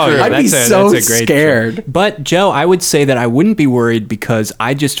 Man. Oh, yeah, I'd I'd be so that's a great scared. trick. But Joe, I would say that I wouldn't be worried because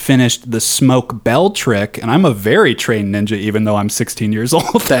I just finished the smoke bell trick, and I'm a very trained ninja, even though I'm 16 years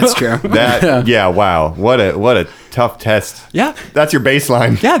old. That's true. That yeah, wow, what a tough test. Yeah. That's your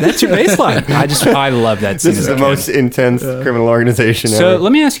baseline. Yeah, that's your baseline. I love that scene. This is as a the kid. most intense criminal organization So ever.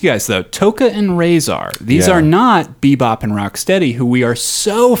 let me ask you guys though, Toka and Razor, these Yeah. are not Bebop and Rocksteady, who we are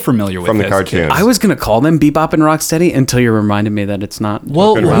so familiar with From the as cartoon. kids. I was gonna call them Bebop and Rocksteady until you reminded me that it's not.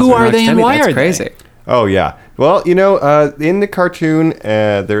 Well, Bebop who and are they and Rocksteady. why That's are crazy. they? Oh yeah. Well, in the cartoon,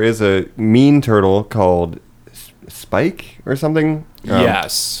 there is a mean turtle called Spike or something.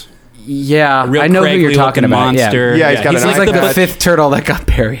 Yes. Yeah, Real I know who you're craggly talking looking about. monster. Yeah, he's got he's an like eye the patch. 5th turtle that got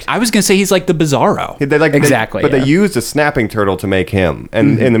buried. I was gonna say he's like the Bizarro. Exactly, But yeah. they used a snapping turtle to make him.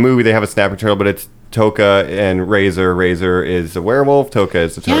 And in the movie, they have a snapping turtle, but it's Toka and Razor. Razor is a werewolf. Toka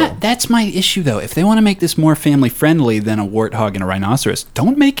is the turtle. Yeah, that's my issue though. If they want to make this more family friendly than a warthog and a rhinoceros,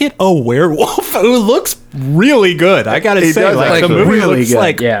 don't make it a werewolf who looks really good. I gotta He say, does like the actually. movie Really looks good,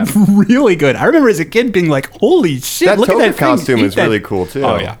 like yeah. really good. I remember as a kid being like, "Holy shit! That look Toka at that thing. costume Eat is that." really cool too.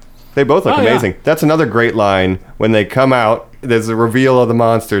 Oh yeah. They both look Oh, yeah. amazing. That's another great line when they come out. There's a reveal of the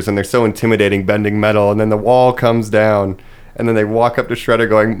monsters, and they're so intimidating, bending metal, and then the wall comes down, and then they walk up to Shredder,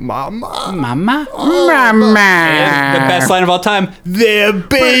 going, "Mama, Mama. Mama. And the best line of all time, they're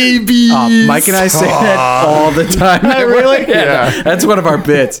babies. Mike and I say that all the time. Really? Yeah. That's one of our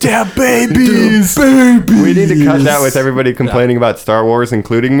bits. They're babies. We need to cut that with everybody complaining about Star Wars,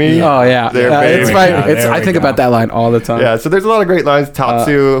 including me." Oh yeah, They're it's babies. fine. Yeah, It's, there I we think go. about that line all the time. Yeah, so there's a lot of great lines.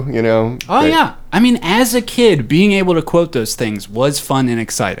 Tatsu, Oh great. yeah. I mean, as a kid, being able to quote those things was fun and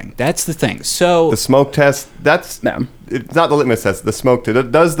exciting. That's the thing. So The smoke test, that's No. it's not the litmus test, the smoke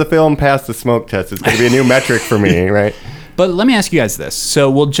test. Does the film pass the smoke test? It's going to be a new metric for me, right? But let me ask you guys this. So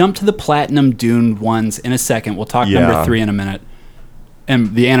we'll jump to the Platinum Dune ones in a second. We'll talk Yeah. number 3 in a minute.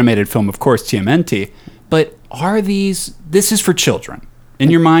 And the animated film, of course, TMNT. But are these... This is for children. In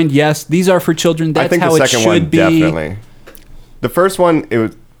your mind, yes, these are for children. That's I think how the it second should one be. definitely. The first one,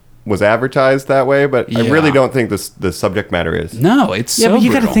 it was advertised that way, but I really Yeah. don't think the subject matter is. No, it's Yeah, so but you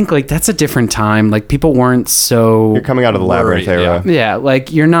got to brutal. think like that's a different time. Like people weren't so. You're coming out of the Labyrinth Worried, era. Yeah,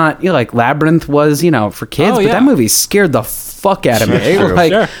 like you're like Labyrinth was, for kids, Oh, but yeah. that movie scared the fuck out of me. That's true.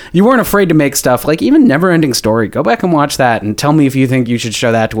 Like Sure. you weren't afraid to make stuff like even Never Ending Story. Go back and watch that and tell me if you think you should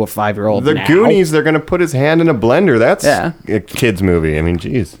show that to a 5-year-old. The now. Goonies, they're going to put his hand in a blender. That's Yeah. a kid's movie. I mean,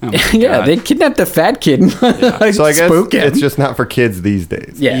 geez. Yeah, God. they kidnapped the fat kid. And, like, So I guess spook him. it's just not for kids these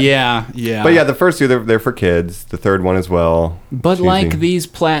days. yeah. Yeah. But yeah, the first two, they're for kids. The third one as well. But Choosing. like these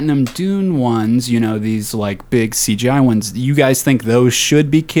Platinum Dune ones, these like big CGI ones, you guys think those should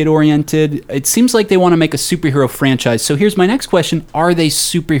be kid oriented? It seems like they want to make a superhero franchise. So here's my next question. Are they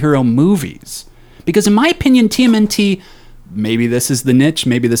superhero movies? Because in my opinion, TMNT, maybe this is the niche,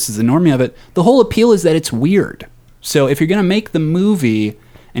 maybe this is the normie of it, the whole appeal is that it's weird. So if you're going to make the movie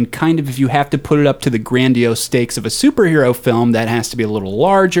and kind of if you have to put it up to the grandiose stakes of a superhero film, that has to be a little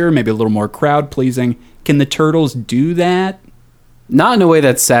larger, maybe a little more crowd pleasing. Can the Turtles do that? Not in a way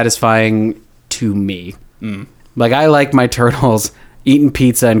that's satisfying to me. Mm. Like I like my turtles eating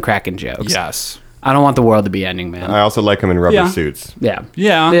pizza and cracking jokes. Yes. I don't want the world to be ending, man. I also like them in rubber Yeah. suits. Yeah.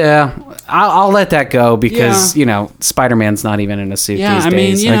 Yeah. Yeah. I'll let that go because, Spider-Man's not even in a suit Yeah, these I mean,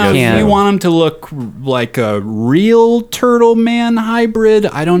 days. guess if so. you want him to look like a real turtle man hybrid,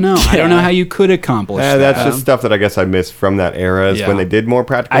 I don't know. I don't know how you could accomplish that. That's just stuff that I guess I miss from that era is Yeah. when they did more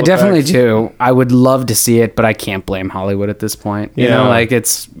practical I definitely effects. do. I would love to see it, but I can't blame Hollywood at this point. You know, Yeah. like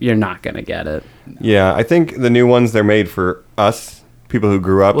you're not going to get it. Yeah, I think the new ones, they're made for us, people who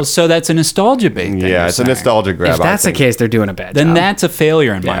grew up. Well, so that's a nostalgia bait. then yeah, you're it's a saying. nostalgia grab. If that's I the think. case, they're doing a bad Then job. that's a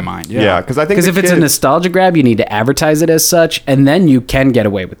failure in my mind. Yeah, because I think Because the if it's a kid nostalgia grab, you need to advertise it as such, and then you can get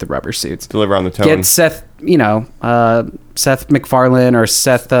away with the rubber suits. deliver on the tone. Get Seth, Seth MacFarlane or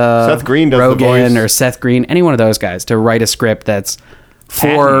Seth Green does the Rogen voice. or Seth Green, any one of those guys to write a script that's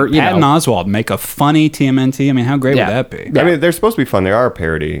for, Patton Oswalt make a funny TMNT. I mean, how great Yeah. would that be? I mean, they're supposed to be fun. They are a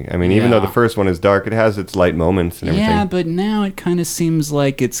parody. I mean, even though Yeah. the first one is dark, it has its light moments and everything. Yeah, but now it kind of seems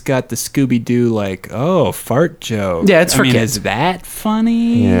like it's got the Scooby Doo, like, oh, fart joke. Yeah, it's I for mean, kids. Is that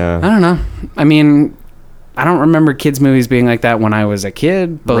funny? Yeah. I don't know. I mean, I don't remember kids' movies being like that when I was a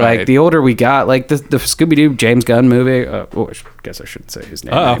kid, but Right. like the older we got, like the Scooby Doo James Gunn movie. I guess I shouldn't say his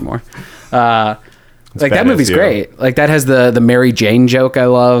name Uh-oh. anymore. Like bad that movie's SEO. great. Like that has the Mary Jane joke I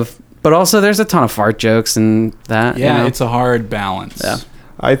love, but also there's a ton of fart jokes and that. Yeah, you know? it's a hard balance. Yeah.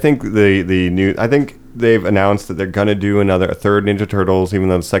 I think I think they've announced that they're gonna do a third Ninja Turtles, even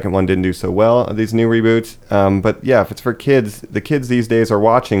though the second one didn't do so well. These new reboots, but yeah, if it's for kids, the kids these days are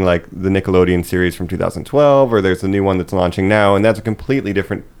watching like the Nickelodeon series from 2012, or there's a new one that's launching now, and that's a completely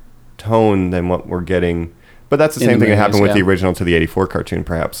different tone than what we're getting. But that's the In same the thing that happened movies, with the yeah. original to the '84 cartoon,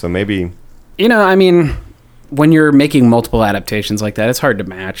 perhaps. So maybe. You know, I mean, when you're making multiple adaptations like that, it's hard to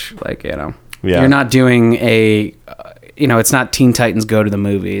match. Like, you know, Yeah. you're not doing it's not Teen Titans Go to the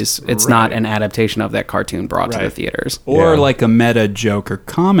Movies. It's not Right. an adaptation of that cartoon brought to the Right. theaters. Or Yeah. like a meta joke or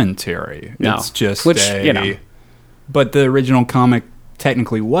commentary. No. It's just Which, you know. But the original comic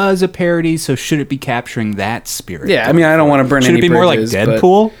technically was a parody, so should it be capturing that spirit? Yeah, I mean, I don't want to burn Should any it be bridges. more like but-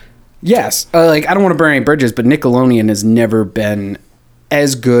 Deadpool? Yes. Like, I don't want to burn any bridges, but Nickelodeon has never been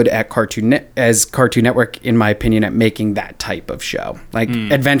as good at as Cartoon Network, in my opinion, at making that type of show. Like,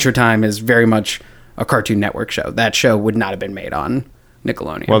 Adventure Time is very much a Cartoon Network show. That show would not have been made on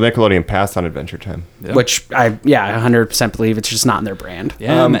Nickelodeon. Well, Nickelodeon passed on Adventure Time. Which I 100% believe it's just not in their brand.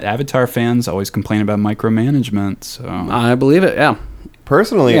 Yeah, and Avatar fans always complain about micromanagement. So I believe it, yeah.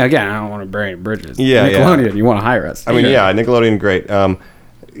 Personally, Yeah, again, I don't want to burn any bridges. Yeah, yeah. Nickelodeon, you want to hire us. I mean, yeah, Nickelodeon, great.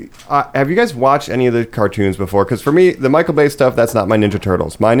 Have you guys watched any of the cartoons before? Because for me, the Michael Bay stuff, that's not my Ninja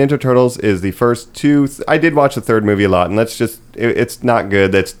Turtles. My Ninja Turtles is the first two. I did watch the third movie a lot, and it's not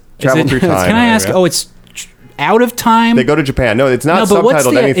good. That's travel through time. Can I ask? Oh, it's out of time. They go to Japan. No, it's not no, but what's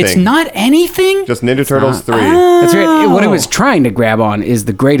subtitled the? anything. It's not anything. Just Ninja Turtles 3. That's right. What it Oh. was trying to grab on is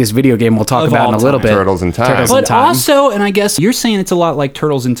the greatest video game we'll talk Of about in all a little time. bit. Turtles in Time. Turtles in But Time. also, and I guess you're saying it's a lot like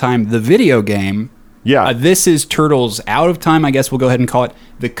Turtles in Time, the video game. Yeah. This is Turtles Out of Time, I guess we'll go ahead and call it.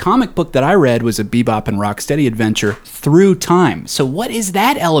 The comic book that I read was a Bebop and Rocksteady adventure through time. So what is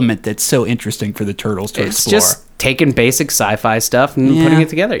that element that's so interesting for the Turtles to It's explore? just taking basic sci-fi stuff and Yeah. putting it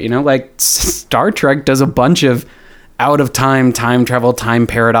together. You know, like Star Trek does a bunch of out of time travel, time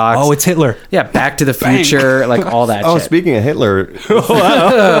paradox. Oh, it's Hitler. yeah, Back to the Future, like all that. Oh, shit. speaking of Hitler,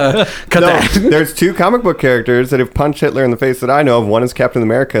 Cut no, that. there's two comic book characters that have punched Hitler in the face that I know of. One is Captain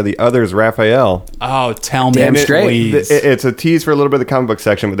America. The other is Raphael. Oh, tell me, Damn straight. please. It's a tease for a little bit of the comic book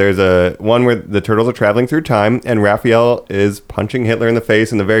section, but there's a one where the turtles are traveling through time, and Raphael is punching Hitler in the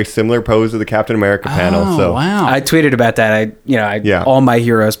face in the very similar pose of the Captain America panel. Oh, So wow. I tweeted about that. Yeah. All my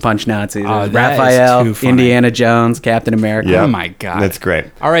heroes punch Nazis. Oh, There's that is Raphael, too funny. Indiana Jones, Captain America. Yeah. Oh my god, That's great.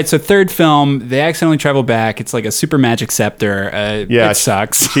 All right, so third film, they accidentally travel back. It's like a super magic scepter. Yeah, it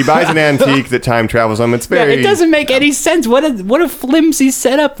sucks. She buys an antique that time travels on. It's Yeah, very. it doesn't make any sense. What a flimsy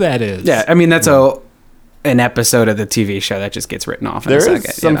setup that is. Yeah, I mean that's an episode of the TV show that just gets written off. In a There second,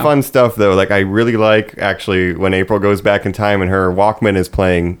 is some fun stuff though. Like I really like actually when April goes back in time and her Walkman is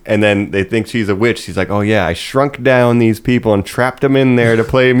playing, and then they think she's a witch. She's like, "Oh yeah, I shrunk down these people and trapped them in there to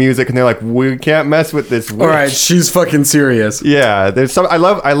play music," and they're like, "We can't mess with this witch." All right, she's fucking serious. Yeah, there's some. I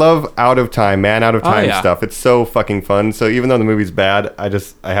love out of time, man, out of time yeah. stuff. It's so fucking fun. So even though the movie's bad, I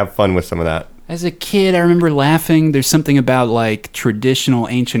have fun with some of that. As a kid, I remember laughing. There's something about like traditional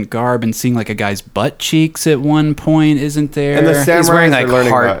ancient garb and seeing like a guy's butt cheeks at one point, isn't there? And the samurais He's wearing are like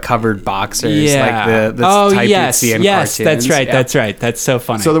learning about- heart-covered boxers, yeah. like the oh type yes, you'd see in yes, cartoons. that's right, Yeah. that's right. That's so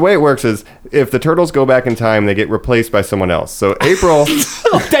funny. So the way it works is if the turtles go back in time, they get replaced by someone else. So April.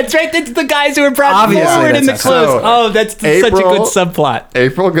 that's right. That's the guys who were brought Obviously, forward in the that's clothes. so- Oh, that's such a April- good subplot.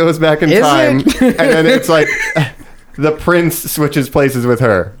 April goes back in Is time, it? and then it's like the prince switches places with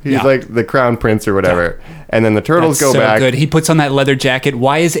her. He's Yeah. like the crown prince or whatever. And then the turtles That's go so back. good. He puts on that leather jacket.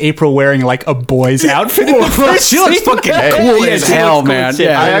 Why is April wearing like a boy's outfit in the first She looks scene? fucking Hey. cool Yeah, as she hell, looks cool man. as shit.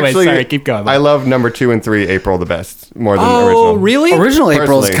 Yeah. Anyway, sorry, keep going. I love number 2 and 3 April the best more than Oh, original. really? Original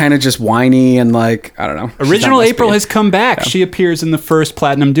April's Personally. kind of just whiny and like I don't know. She's Original not my April speed. has come back. She appears in the first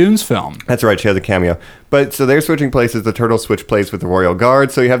Platinum Dunes film. That's right. She has a cameo. But so they're switching places. The turtles switch place with the royal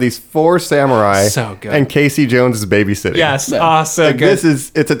guard. So you have these 4 samurai. So good. And Casey Jones is babysitting. Yes. Oh, so Like, good.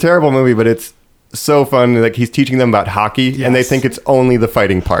 it's a terrible movie, but it's so fun. Like he's teaching them about hockey, and they think it's only the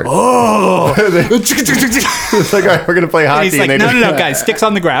fighting part. Oh, It's like, all right, we're gonna play hockey. he's like, and no, they no, no, guys, sticks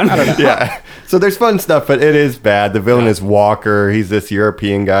on the ground. I don't know. Yeah. So there's fun stuff, but it is bad. The villain is Walker. He's this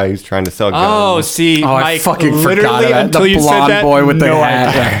European guy who's trying to sell guns. Oh, see, I Mike, fucking forgot literally about until the you said blonde that, boy with the no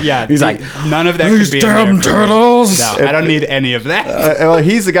hat. idea. Yeah, He's like, none of that "These could be damn in there for me." turtles. No, I don't need any of that. Well,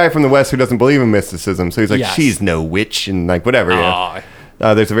 he's the guy from the West who doesn't believe in mysticism. So he's like, Yes. she's no witch, and like whatever. Yeah. Aw.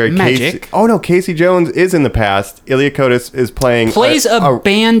 There's a very Magic. Casey Jones is in the past. Ilya Kotis is playing Plays a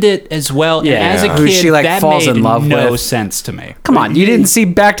bandit as well. Yeah. And as a Who kid, she, like, that falls made in love no with. sense to me. Come on, you didn't see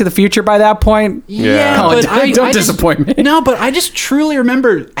Back to the Future by that point? Yeah. Oh, but don't I just- disappoint me. No, but I just truly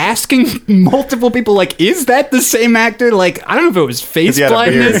remember asking multiple people, like, is that the same actor? Like, I don't know if it was face he had a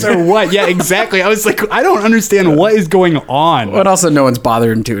blindness beard. or what. Yeah, exactly. I was like, I don't understand what is going on. But also, no one's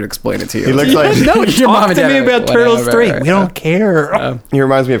bothering to explain it to you. He looks like No, Your mom talk and to dad me are about like, Turtles whatever. 3. We don't care. he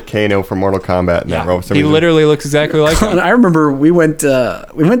reminds me of Kano from Mortal Kombat in that role. for some He reason. literally looks exactly like him. And I remember we went to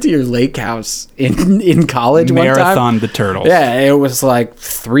your lake house in college one time. Marathon the Turtles. Yeah, it was like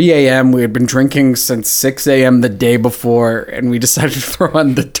 3 a.m. We had been drinking since 6 a.m. the day before, and we decided to throw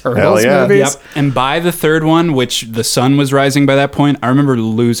on the Turtles yeah. movies. Yep. And by the third one, which the sun was rising by that point, I remember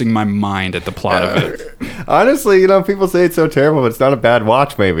losing my mind at the plot of it. Honestly, people say it's so terrible, but it's not a bad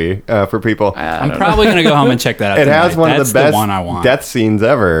watch. Maybe for people, I'm probably gonna go home and check that out. it has tonight. one That's of the best one I want. death scenes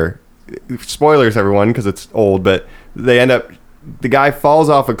ever. Spoilers, everyone, because it's old. But they end up. The guy falls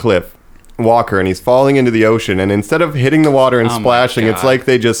off a cliff, Walker, and he's falling into the ocean. And instead of hitting the water and Oh my splashing, it's God. like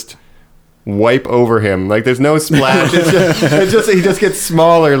they just wipe over him. Like there's no splash. It's just he just gets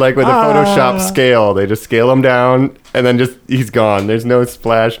smaller, like with a Photoshop scale. They just scale him down, and then just he's gone. There's no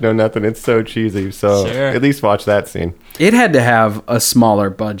splash, no nothing. It's so cheesy. So Sure. at least watch that scene. It had to have a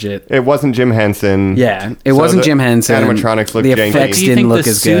smaller budget. It wasn't Jim Henson. Yeah, it So wasn't the Jim Henson. animatronics looked The janky. effects Do you didn't think look the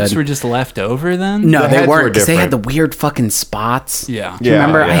as suits good. were just left over then? No, The they heads were weren't, because they had the different. weird fucking spots. Yeah. Do you Yeah,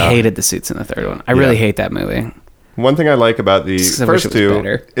 remember? yeah. I hated the suits in the third one. I really hate that movie. One thing I like about the Just 'cause I wish first it was two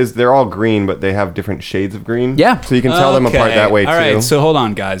better. is they're all green, but they have different shades of green. Yeah. So you can tell them apart that way, All too. right, so hold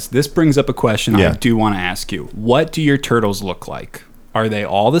on, guys. This brings up a question I Yeah. do want to ask you. What do your turtles look like? Are they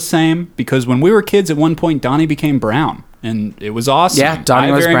all the same? Because when we were kids, at one point, Donnie became brown, and it was awesome. Yeah, Donnie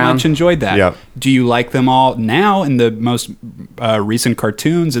I was very brown. much enjoyed that. Yep. Do you like them all now in the most recent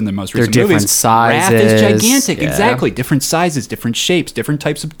cartoons and the most They're recent different movies? Raph is sizes, gigantic. yeah. Exactly. Different sizes, different shapes, different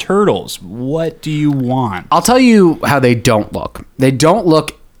types of turtles. What do you want? I'll tell you how they don't look. They don't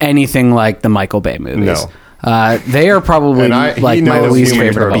look anything like the Michael Bay movies. No. They are probably And he like my knows least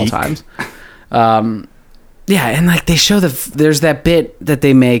human favorite of all turtles. times. Yeah, and like they show there's that bit that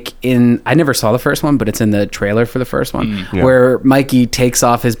they make in, I never saw the first one, but it's in the trailer for the first one, Yeah. where Mikey takes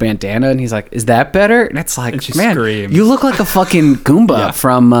off his bandana and he's like, "Is that better?" And it's like, And she man, screams. you look like a fucking Goomba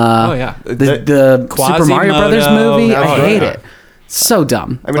from yeah. the Super Mario Brothers Quasimodo. movie. I That's hate right. it. So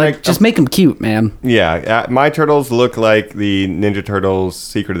dumb. I mean, like, just make him cute, man. Yeah, my turtles look like the Ninja Turtles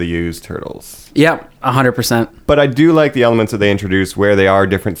Secret of the Ooze turtles. Yep, 100%. But I do like the elements that they introduced where they are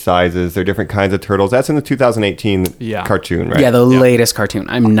different sizes, they're different kinds of turtles. That's in the 2018 Yeah. cartoon, right? Yeah, the latest cartoon.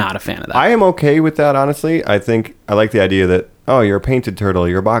 I'm not a fan of that. I am okay with that, honestly. I think I like the idea that, oh, you're a painted turtle,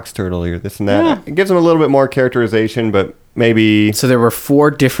 you're a box turtle, you're this and that. Yeah. It gives them a little bit more characterization, but maybe... So there were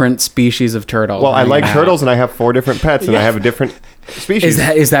 4 different species of turtle. Well, I like Wow. turtles, and I have 4 different pets, and I have a different species.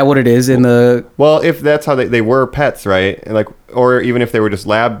 Is that what it is in the? Well, if that's how they were pets, right? And like, or even if they were just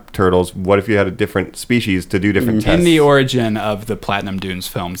lab turtles, what if you had a different species to do different tests? In the origin of the Platinum Dunes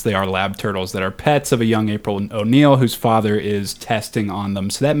films, they are lab turtles that are pets of a young April O'Neil, whose father is testing on them.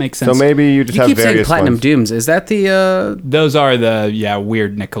 So that makes sense. So maybe you just You have keep saying various Platinum ones. Dooms. Is that the? Those are the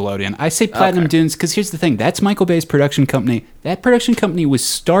weird Nickelodeon. I say Platinum Dunes because here's the thing: that's Michael Bay's production company. That production company was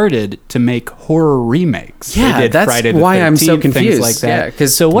started to make horror remakes. Yeah, they did that's Friday the why I'm so 13th, confused. things like that. Yeah,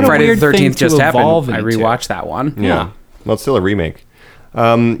 because so what Friday a weird the 13th thing just to happened. evolve I into. rewatched that one. Yeah. Well, it's still a remake.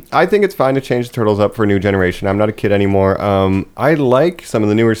 I think it's fine to change the turtles up for a new generation. I'm not a kid anymore. I like some of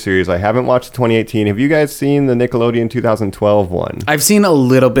the newer series. I haven't watched the 2018. Have you guys seen the Nickelodeon 2012 one? I've seen a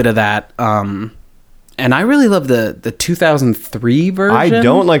little bit of that, and I really love the 2003 version. I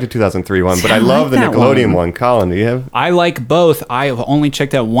don't like the 2003 one, but See, I I love the like that Nickelodeon one. one. Colin, do you have? I like both. I have only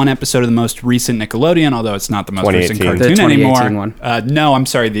checked out one episode of the most recent Nickelodeon, although it's not the most recent 2018. cartoon The 2018 anymore. one. No, I'm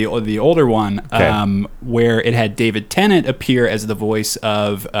sorry, the older one, Okay. where it had David Tennant appear as the voice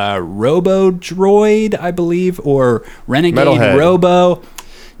of Robo Droid, I believe, or Renegade Metalhead. Robo.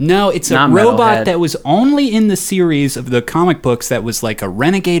 No, it's a Not robot Metalhead. that was only in the series of the comic books that was like a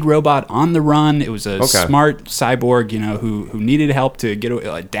renegade robot on the run. It was a smart cyborg, who needed help to get a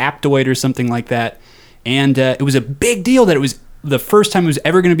Adaptoid or something like that. And it was a big deal that it was the first time it was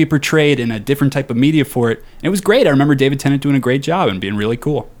ever going to be portrayed in a different type of media for it. And it was great. I remember David Tennant doing a great job and being really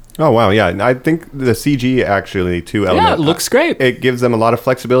cool. Oh, wow, yeah. And I think the CG actually, too, Yeah, it looks great. It gives them a lot of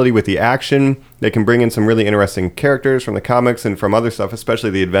flexibility with the action. They can bring in some really interesting characters from the comics and from other stuff, especially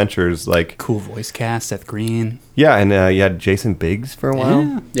the adventures. Like, Cool voice cast, Seth Green. yeah, and you had Jason Biggs for a while.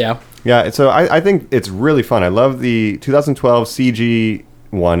 Yeah. Yeah. Yeah, so I think it's really fun. I love the 2012 CG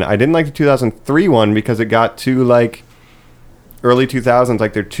one. I didn't like the 2003 one because it got too, like, early 2000s.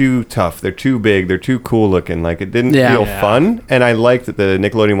 Like, they're too tough. They're too big. They're too cool looking. Like, it didn't feel fun. And I like that the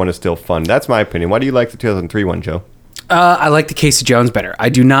Nickelodeon one is still fun. That's my opinion. Why do you like the 2003 one, Joe? I like the Casey Jones better. I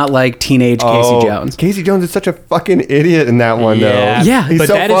do not like teenage Casey Jones. Casey Jones is such a fucking idiot in that one, Yeah. though. Yeah, he's but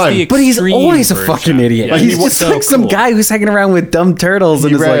so that is fun. the But he's extreme always a version. fucking idiot. Yeah, he's he was just so like some cool. guy who's hanging around with dumb turtles and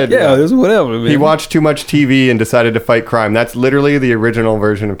He is read, like, yeah, this is whatever, man. He watched too much TV and decided to fight crime. That's literally the original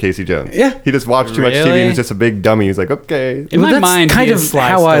version of Casey Jones. Yeah. He just watched too much TV Really? and was just a big dummy. He's like, okay. In Well, my that's mind, kind he of is Sly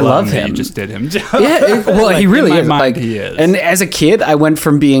how I Stallone. love They him. just did him. Well, Like, he really in my is. mind, Like, he is. And as a kid, I went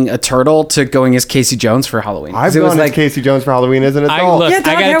from being a turtle to going as Casey Jones for Halloween. 'Cause I've it was gone like as Casey Jones for Halloween as an adult. Look, Yeah, I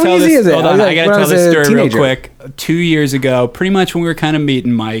dog, gotta how tell easy this. is it? Hold I on, was I like, gotta when I tell was this a story teenager. real quick. 2 years ago, pretty much when we were kind of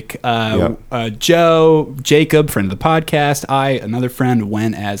meeting Mike, Joe, Jacob, friend of the podcast, another friend,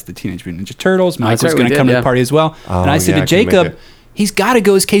 went as the Teenage Mutant Ninja Turtles. Mike That's was right, going we to come did, to yeah. the party as well. Oh, And I said yeah, to I can make Jacob, it. he's got to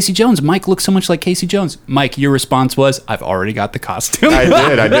go as Casey Jones. Mike looks so much like Casey Jones. Mike, your response was, I've already got the costume. I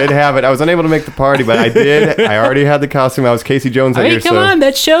did have it. I was unable to make the party, but I did. I already had the costume. I was Casey Jones that I mean, year. come so on,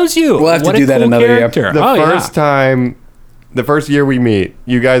 that shows you. We'll have to What a do that cool another year. character. the Oh, first time, the first year we meet,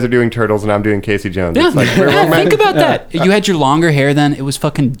 you guys are doing Turtles and I'm doing Casey Jones. Yeah, It's like, yeah, think about that. You had your longer hair then. It was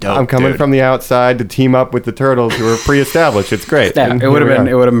fucking dope. I'm coming dude. from the outside to team up with the Turtles who are pre-established. It's great. Yeah, And it would have here we been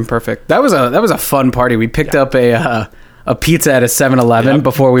are. it would have been perfect. That was a fun party. We picked up a pizza at a 7-Eleven Yep,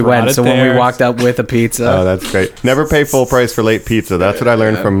 before we brought went. it So when we there. walked up with a pizza, Oh, that's great. Never pay full price for late pizza. That's what I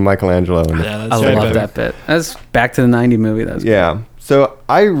learned from Michelangelo. And Yeah, that's I right, love baby. that bit. That's back to the '90s movie. That's yeah. So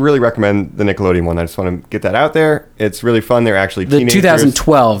I really recommend the Nickelodeon one. I just want to get that out there. It's really fun. They're actually the teenagers.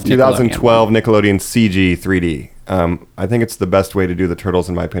 2012 2012 Nickelodeon CG 3D. I think it's the best way to do the Turtles,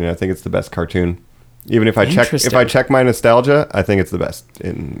 in my opinion. I think it's the best cartoon. Even if I Interesting. check my nostalgia, I think it's the best,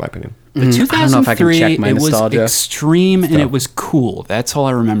 in my opinion. The I don't know if I can 2003, check my it was nostalgia. extreme and it was cool. That's all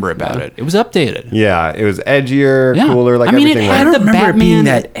I remember about it. It was updated. Yeah, it was edgier, Yeah. cooler, like I mean, it everything. had I was. don't the remember it being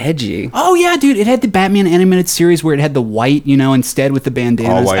Batman- that edgy. Oh yeah, dude! It had the Batman animated series where it had the white, instead with the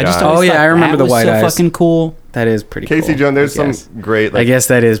bandanas. All white I just eyes. always Oh, yeah, thought I remember that the was white so eyes. fucking cool. That is pretty Casey cool. Jones, there's I some guess. great. I Like, guess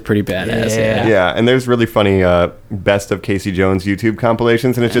that is pretty badass. Yeah. yeah, and there's really funny best of Casey Jones YouTube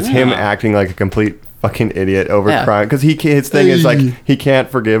compilations, and it's just him acting like a complete fucking idiot over Yeah. crime because his thing is like he can't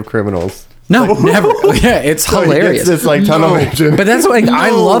forgive criminals. No, never. Yeah, it's So he gets hilarious. this like tunnel vision. But that's like I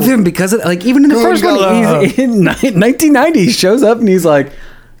love him because of, like even in the first one, he's in 1990 he shows up and he's like,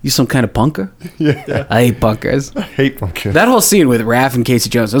 "You some kind of punker?" Yeah. I hate punkers. I hate pumpkin. That whole scene with Raph and Casey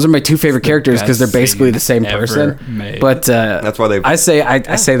Jones, those are my two favorite characters because they're best basically scene the same ever person. made. But That's why they've- I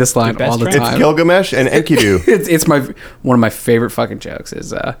say this line best all the friends. It's time. Gilgamesh and Enkidu. It's my one of my favorite fucking jokes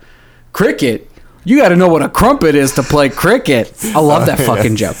is cricket. You got to know what a crumpet is to play cricket. I love that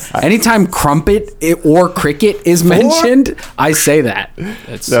fucking joke. Anytime crumpet or cricket is mentioned, I say that.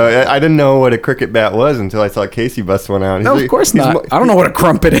 So I didn't know what a cricket bat was until I saw Casey bust one out. No, of course not. I don't know what a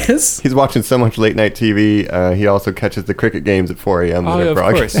crumpet is. He's watching so much late night TV. He also catches the cricket games at 4 a.m. Oh, that are yeah,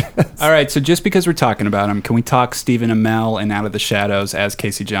 of course. broadcast. All right, so just because we're talking about him, can we talk Stephen Amell in Out of the Shadows as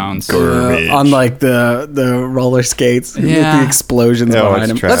Casey Jones? On like the roller skates with Yeah. the explosions No, behind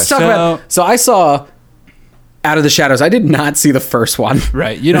it's him. trash. Let's talk about. So I saw Out of the Shadows. I did not see the first one.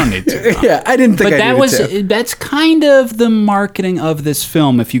 Right, you don't need to. Yeah, I didn't think. But I needed to. that's kind of the marketing of this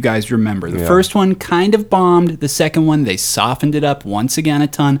film, if you guys remember. The first one kind of bombed. The second one, they softened it up once again a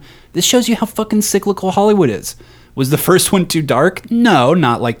ton. This shows you how fucking cyclical Hollywood is. Was the first one too dark? No,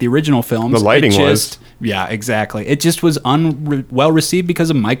 not like the original films. The lighting was. Yeah, exactly. It just was well received because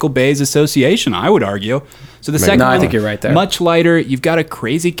of Michael Bay's association, I would argue. So the second No, I one, think you're right there. much lighter. You've got a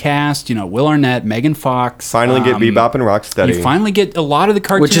crazy cast. Will Arnett, Megan Fox. Finally get Bebop and Rocksteady. You finally get a lot of the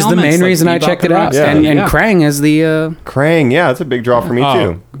cartoon Which is the elements, main like reason I Bebop checked it out. Rocksteady. And Krang as the Krang, yeah, that's a big draw for me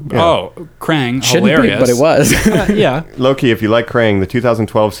too. Yeah. Oh, Krang, shouldn't hilarious. be, but it was. Yeah. Loki, if you like Krang, the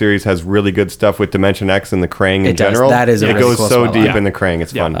 2012 series has really good stuff with Dimension X and the Krang in It does. general. That is a it really goes close so one. deep Yeah. in the Krang.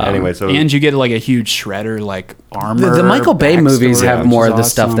 It's fun. Anyway, so And you get like a huge Shredder like armor. The Michael Bay movies backstory, have which more is of the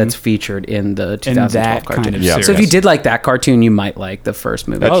stuff awesome. that's featured in the in 2012 that cartoon. kind of Yeah. series. So if you did like that cartoon, you might like the first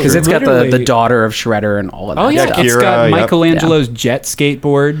movie That's because true. it's got the Literally- daughter of Shredder and all of that Oh yeah, stuff. it's Kira, got yep. Michelangelo's jet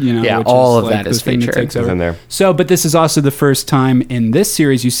skateboard. You know, Yeah, which all is of like that the is thing that featured. takes over. in there. So, but this is also the first time in this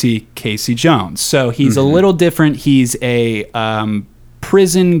series you see Casey Jones. So he's Mm-hmm. a little different. He's a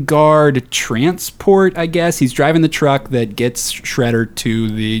prison guard transport, I guess. He's driving the truck that gets Shredder to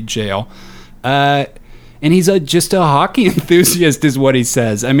the jail. And he's just a hockey enthusiast, is what he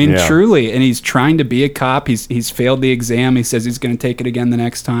says. I mean, Yeah. truly. And he's trying to be a cop. He's failed the exam. He says he's going to take it again the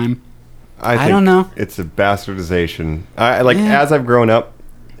next time. I think don't know. It's a bastardization. I like Yeah. as I've grown up,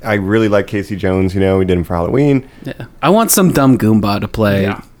 I really like Casey Jones. You know, we did him for Halloween. Yeah. I want some dumb Goomba to play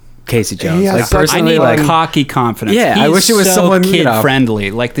Yeah. Casey Jones. Yeah, like it's like- I personally, need like cocky confidence. Yeah, I He's wish it was so someone, you kid know.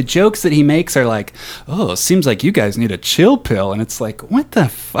 friendly. Like the jokes that he makes are like, "Oh, seems like you guys need a chill pill," and it's like, "What the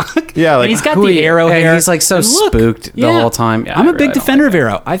fuck?" Yeah, like, and he's got who the he- arrow and hair. he's, like, so And spooked the whole time. Yeah, I'm I a big really don't defender like of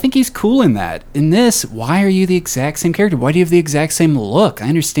Arrow. I think he's cool in that. In this, why are you the exact same character? Why do you have the exact same look? I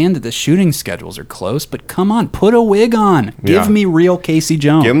understand that the shooting schedules are close, but come on, put a wig on. Give Yeah. me real Casey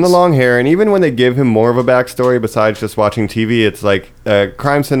Jones. Give him the long hair, and even when they give him more of a backstory besides just watching TV, it's like a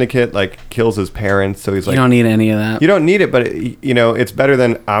crime syndicate like kills his parents, so he's like, You don't need any of that. you don't need it, but you know, it's better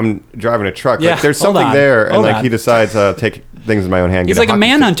than I'm driving a truck. Yeah, Like, there's hold something on, there, and hold like on. he decides take things in my own hand. He's get like a hockey stick.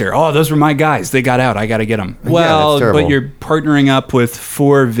 manhunter. Oh, those were my guys. They got out. I got to get them. Well, terrible. but you're partnering up with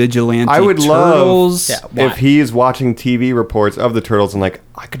 4 vigilante I would turtles. love why? if he's watching TV reports of the turtles and like,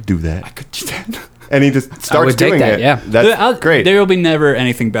 I could do that, I could do that. and he just starts would take doing that, it. yeah. That's great. There will be never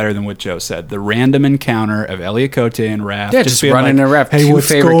anything better than what Joe said. The random encounter of Elliot Cote and Raph. Yeah, just being running like, a ref. Hey, Two what's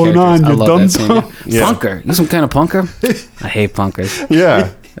favorite going characters. on? I You love dumb that scene. dumb. Yeah. Punker. You some kind of punker? I hate punkers. Yeah.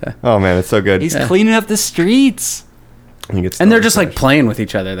 Oh man, it's so good. He's cleaning up the streets. He gets And they're started just like fresh. playing with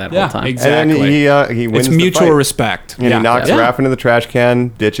each other that Yeah, whole time. exactly. And then he wins It's the mutual fight. respect. And yeah. he knocks yeah. Raph into the trash can,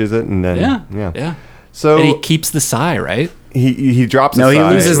 ditches it, and then Yeah. So And he keeps the sigh, right? he drops. No, a he sigh.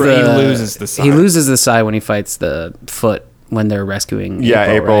 loses He the loses the side. He loses the side when he fights the foot when they're rescuing. Yeah,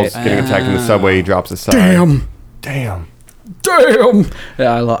 April's right? getting attacked in the subway. He drops a sigh. Damn. Damn.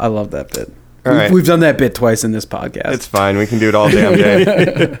 Yeah, I love that bit. All right. We've done that bit twice in this podcast. It's fine. We can do it all damn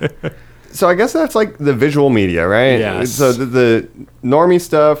day. So I guess that's like the visual media, right? Yes. So the normie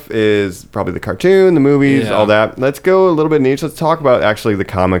stuff is probably the cartoon, the movies, Yeah. all that. Let's go a little bit niche. Let's talk about actually the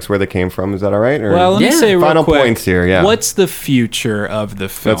comics, where they came from. Is that all right? Or- Well, let me Yeah. say real Final quick, points here, yeah. What's the future of the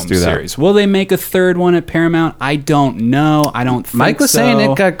film Let's do that. series? Will they make a third one at Paramount? I don't know. I don't think Mike was so. saying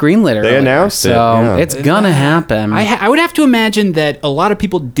it got greenlit earlier. announced it, so yeah. it's gonna happen. I would have to imagine that a lot of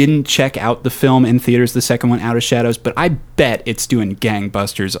people didn't check out the film in theaters, the second one, Out of Shadows, but I bet it's doing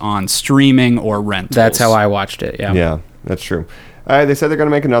gangbusters on streaming or rentals. That's how I watched it. Yeah. Yeah, that's true. They said they're going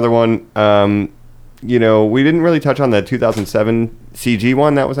to make another one. You know, we didn't really touch on the 2007 CG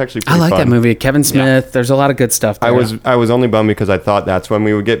one. That was actually I pretty like fun. that movie. Kevin Smith. There's a lot of good stuff there. I was only bummed because I thought that's when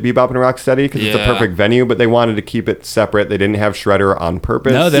we would get Bebop and Rocksteady because it's a Yeah. perfect venue, but they wanted to keep it separate. They didn't have Shredder on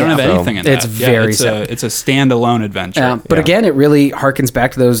purpose. No, they don't have So- anything in It's that. very it's separate. it's a standalone adventure. But Yeah. again, it really harkens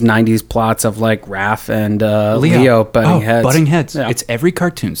back to those 90s plots of like Raph and Leo butting heads. Butting heads. Yeah. It's every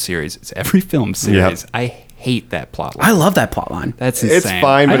cartoon series. It's every film series. I hate that plot line. I love that plot line. That's insane. It's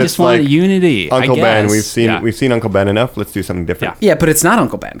fine, but I it's just want like unity. Uncle I Ben. guess. We've seen Uncle Ben enough. Let's do something different. Yeah, but it's not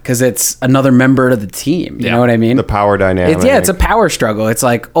Uncle Ben because it's another member of the team. You Yeah. know what I mean? The power dynamic. It's a power struggle. It's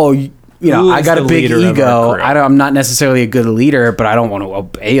like, oh, you know, Who I is got a the big leader of our ego. crew? I'm not necessarily a good leader, but I don't want to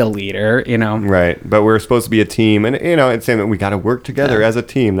obey a leader. You know, Right, but we're supposed to be a team, and you know, it's saying that we got to work together as a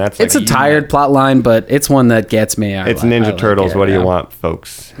team. That's like it's a tired plot line, but it's one that gets me. It's Ninja Turtles. What do you want,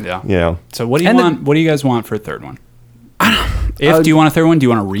 folks? Yeah. You know, So what do you And want? What do you guys want for a third one? Do you want a third one? Do you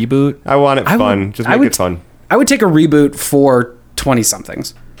want a reboot? I want it I would- fun. Just I make would- it fun. I would take a reboot for 20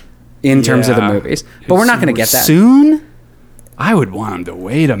 somethings in terms of the Yeah. movies, but we're not going to get that. soon. I would want them to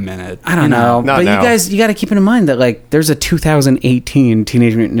wait a minute. I don't know, Not but now. you guys, you got to keep in mind that like there's a 2018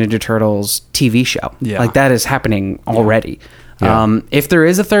 Teenage Mutant Ninja Turtles TV show. Yeah. Like that is happening already. Yeah. If there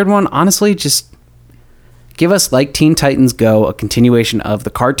is a third one, honestly, just give us like Teen Titans Go, a continuation of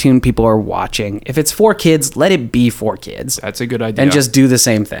the cartoon people are watching. If it's for kids, let it be for kids, That's a good idea. and just do the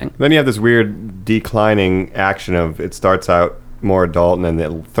same thing. Then you have this weird declining action of it starts out more adult, and then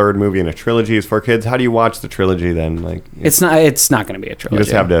the third movie in a trilogy is for kids. How do you watch the trilogy then? Like, It's not going to be a you trilogy.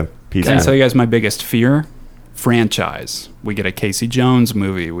 just have to piece Can I it. tell you guys my biggest fear? Franchise. We get a Casey Jones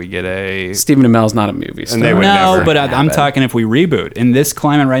movie. We get a Stephen Amell's not a movie star. And they would no, never but I'm happen. talking if we reboot in this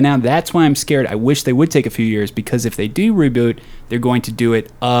climate right now. That's why I'm scared. I wish they would take a few years because if they do reboot, they're going to do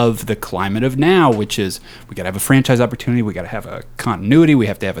it of the climate of now, which is we got to have a franchise opportunity. We got to have a continuity. We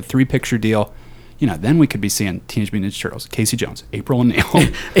have to have a 3-picture deal. then we could be seeing Teenage Mutant Ninja Turtles, Casey Jones, April O'Neil.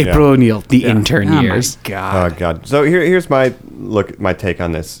 April O'Neil, the intern Oh years. my God. Oh God! So here's my take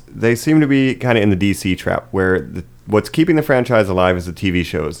on this. They seem to be kind of in the DC trap, where what's keeping the franchise alive is the TV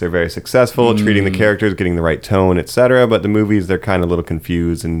shows. They're very successful, treating the characters, getting the right tone, etc. But the movies, they're kind of a little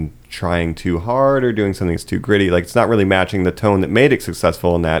confused and trying too hard or doing something that's too gritty. Like it's not really matching the tone that made it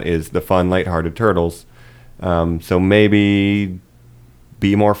successful, and that is the fun, lighthearted Turtles. So maybe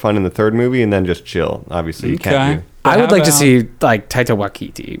be more fun in the third movie and then just chill. Obviously, you can't do. I would How like to about- see like Taika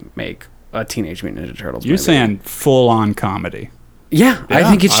Waititi make a Teenage Mutant Ninja Turtles You're movie. saying full-on comedy. Yeah, I Yeah,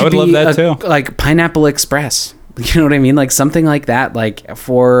 think it I should would be love that too. like Pineapple Express. You know what I mean? Like something like that. Like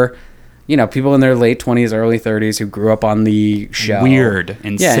for people in their late 20s, early 30s who grew up on the show. Weird,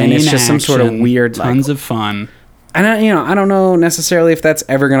 insane and it's just some sort of action, weird, tons like, of fun. And I don't know necessarily if that's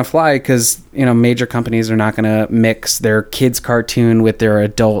ever gonna fly because major companies are not gonna mix their kids cartoon with their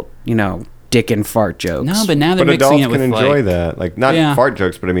adult dick and fart jokes. No, but now they're But mixing adults it with can enjoy like, that. Like, not Yeah. fart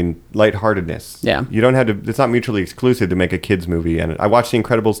jokes, but I mean, lightheartedness. Yeah. You don't have to, it's not mutually exclusive to make a kids movie. And I watched The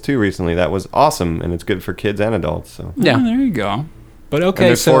Incredibles 2 recently. That was awesome. And it's good for kids and adults. So. Yeah. Oh, there you go. But And okay,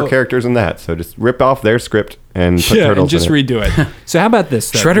 there's so 4 characters in that. So just rip off their script and put yeah, turtles and just in it. redo it. So how about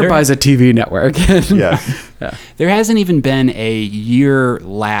this? Though? Shredder buys a TV network. Yes. There hasn't even been a year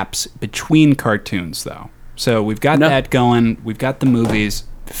lapse between cartoons, though. So we've got No. that going. We've got the movies.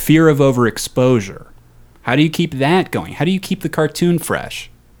 Fear of overexposure. How do you keep that going? How do you keep the cartoon fresh?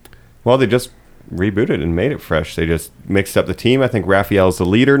 Well, they just rebooted and made it fresh. They just mixed up the team. I think Raphael's the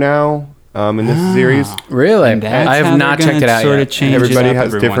leader now in this series. Really? And that's I how have not they're checked gonna it out sort yet. of change Everybody it up has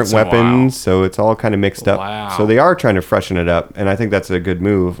every different once in a while. weapons, so it's all kind of mixed up. Wow. So they are trying to freshen it up, and I think that's a good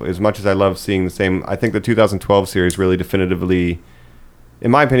move. As much as I love seeing the same, I think the 2012 series really definitively,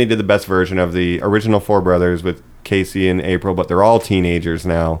 in my opinion, did the best version of the original 4 brothers with Casey and April, but they're all teenagers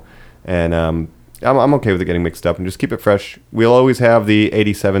now, and I'm okay with it getting mixed up and just keep it fresh. We'll always have the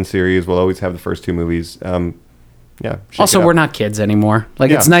 87 series. We'll always have the first 2 movies. Yeah. shake Also, it up. we're not kids anymore.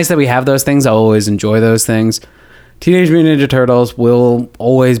 Like, Yeah. it's nice that we have those things. I always enjoy those things. Teenage Mutant Ninja Turtles will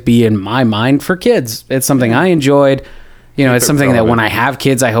always be in my mind for kids. It's something I enjoyed. It's it something that when relevant. I have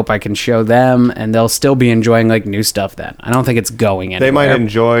kids, I hope I can show them, and they'll still be enjoying like new stuff. That I don't think it's going anywhere. They might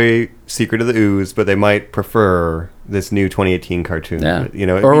enjoy Secret of the Ooze, but they might prefer this new 2018 cartoon. yeah,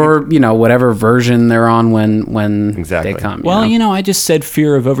 or whatever version they're on when Exactly. they come. Well, you know? I just said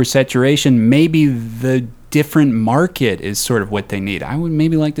fear of oversaturation. Maybe the different market is sort of what they need. I would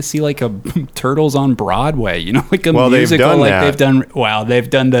maybe like to see like a Turtles on Broadway, like a Well, they've musical done like that. they've done. Well, they've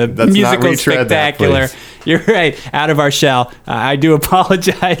done the Let's not musical retread that, spectacular. please. You're right. Out of our shell. I do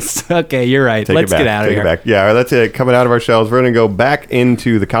apologize. Okay, you're right. Take Let's it back. get out of Take here. it back. Yeah, all right, that's it. Coming out of our shelves, we're going to go back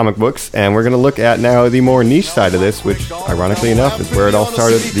into the comic books, and we're going to look at now the more niche side of this, which, ironically enough, is where it all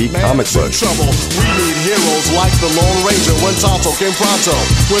started, the comic books. Trouble. We need heroes like the Lone Ranger when Tonto came pronto,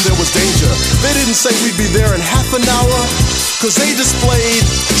 when there was danger. They didn't say we'd be there in half an hour, cause they displayed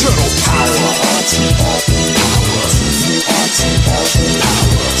turtle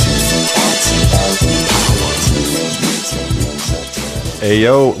Hey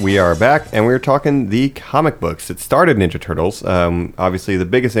yo, we are back, and we're talking the comic books. It started Ninja Turtles. Obviously, the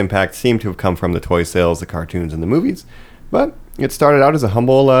biggest impact seemed to have come from the toy sales, the cartoons, and the movies. But it started out as a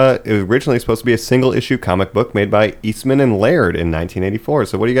humble, it was originally supposed to be a single-issue comic book made by Eastman and Laird in 1984.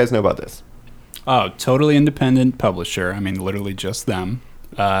 So what do you guys know about this? Oh, totally independent publisher. I mean, literally just them.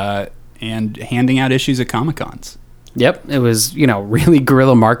 And handing out issues at Comic-Cons. Yep, it was really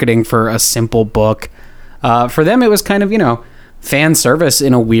guerrilla marketing for a simple book. For them, it was kind of fan service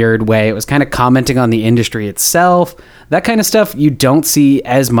in a weird way. It was kind of commenting on the industry itself. That kind of stuff you don't see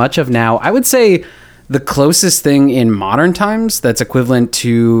as much of now. I would say the closest thing in modern times that's equivalent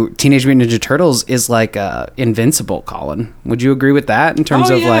to Teenage Mutant Ninja Turtles is like Invincible, Colin. Would you agree with that in terms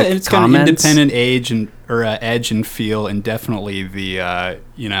of like it's comments? got an independent edge and feel, and definitely the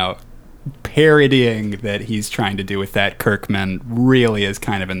parodying that he's trying to do with that Kirkman really is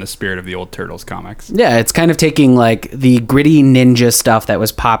kind of in the spirit of the old Turtles comics. Yeah, it's kind of taking like the gritty ninja stuff that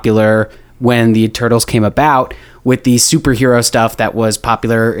was popular when the Turtles came about with the superhero stuff that was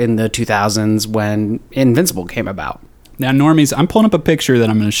popular in the 2000s when Invincible came about. Now, normies, I'm pulling up a picture that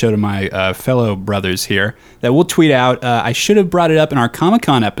I'm going to show to my fellow brothers here that we'll tweet out. I should have brought it up in our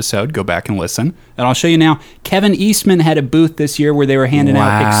Comic-Con episode. Go back and listen. And I'll show you now. Kevin Eastman had a booth this year where they were handing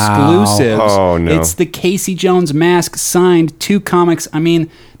out exclusives. Oh, no. It's the Casey Jones mask signed 2 comics. I mean,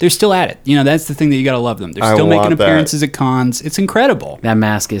 they're still at it. That's the thing that you got to love them. They're I still making want that. appearances at cons. It's incredible. That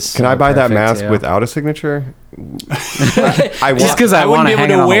mask is Can I buy that mask too. without a signature? I Just because I, I want wouldn't to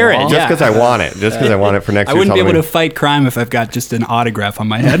be able to wear it. just Yeah. because I want it. Just because I want it for next I year's wouldn't be able Halloween. to fight crime if I've got just an autograph on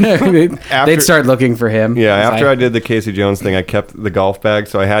my head. They'd start looking for him. Yeah, It's after like- I did the Casey Jones thing, I kept the golf bag.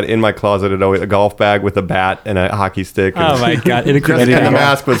 So I had in my closet a golf bag with a bat and a hockey stick. And, Oh my god! It occurred and to me. the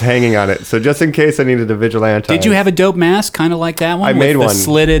mask was hanging on it. So just in case I needed a vigilante. Did you have a dope mask, kind of like that one? I made with one. the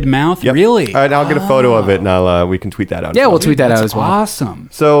slitted mouth. Yep. Really? All right, I'll get a photo of it and we can tweet that out. Yeah, we'll tweet that out as well. Awesome.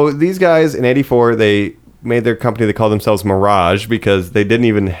 So these guys in '84, they made their company. They called themselves Mirage because they didn't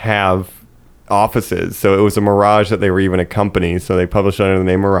even have offices. So it was a mirage that they were even a company. So they published under the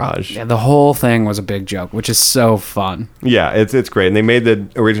name Mirage. Yeah, the whole thing was a big joke, which is so fun. Yeah, it's great. And they made the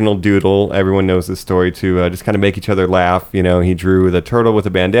original doodle. Everyone knows this story to just kind of make each other laugh. You know, he drew the turtle with a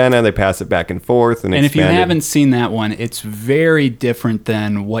bandana. They pass it back and forth. And And if you expanded. haven't seen that one, it's very different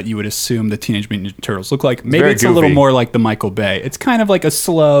than what you would assume the Teenage Mutant Ninja Turtles look like. Maybe very it's a little goofy. more like the Michael Bay. It's kind of like a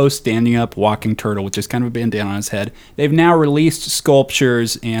slow, standing up, walking turtle with just kind of a bandana on his head. They've now released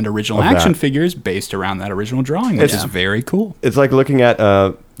sculptures and original Of action that. figures based around that original drawing, which is very cool. It's like looking at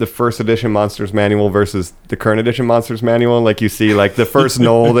the first edition Monsters Manual versus the current edition Monsters Manual. Like you see like the first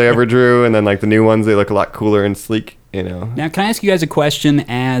Knoll they ever drew, and then like the new ones, they look a lot cooler and sleek, you know. Now, can I ask you guys a question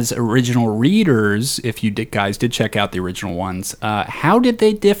as original readers? If you guys did check out the original ones, how did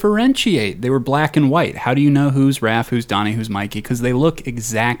they differentiate? They were black and white. How do you know who's Raph, who's Donnie, who's Mikey? Because they look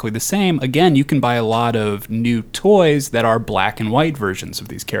exactly the same. Again, you can buy a lot of new toys that are black and white versions of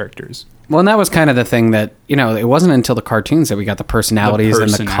these characters. Well, and that was kind of the thing that, you know, it wasn't until the cartoons that we got the personalities and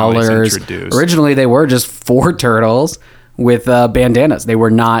the personalities colors. introduced. Originally, they were just 4 turtles with bandanas. They were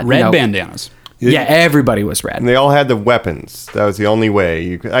not Red you know, bandanas. Yeah, everybody was red. And they all had the weapons. That was the only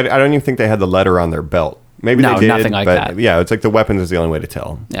way. I don't even think they had the letter on their belt. Maybe No, they did, nothing like but that. yeah, it's like the weapons is the only way to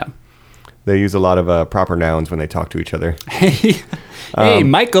tell. Yeah. They use a lot of proper nouns when they talk to each other. Hey,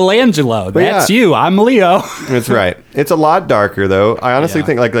 Michelangelo, that's yeah. you. I'm Leo. That's right. It's a lot darker, though. I honestly Yeah.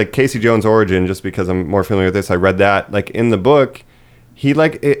 think like Casey Jones' origin, just because I'm more familiar with this, I read that. Like in the book, he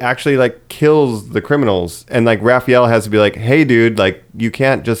it actually like kills the criminals, and like Raphael has to be like, "Hey, dude, like you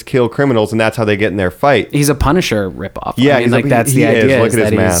can't just kill criminals," and that's how they get in their fight. He's a Punisher ripoff. Yeah, I mean, he's like a- that's he the is. idea. Look is at his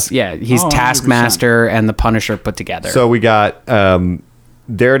that mask. he's Oh, 100%. Taskmaster and the Punisher put together. So we got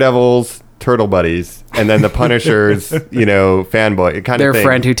Daredevil's Turtle Buddies, and then the Punisher's, you know, fanboy kind their of thing.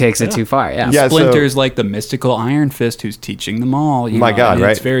 friend who takes it too far. Yeah. Yeah, so- Splinter's like the mystical Iron Fist who's teaching them all. You My know, God, and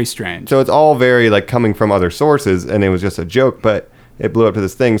right? It's very strange. So it's all very like coming from other sources, and it was just a joke, but it blew up to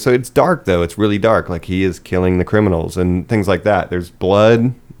this thing. So it's dark, though. It's really dark. Like he is killing the criminals and things like that. There's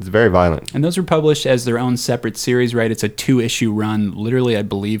blood. It's very violent. And those were published as their own separate series, right? It's a 2-issue run, literally, I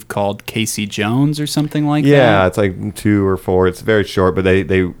believe, called Casey Jones or something like Yeah, that. it's like 2 or 4. It's very short, but they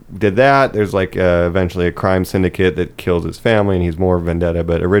did that. There's like eventually a crime syndicate that kills his family, and he's more vendetta.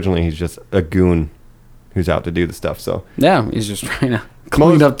 But originally, he's just a goon who's out to do the stuff. So Yeah, he's just trying to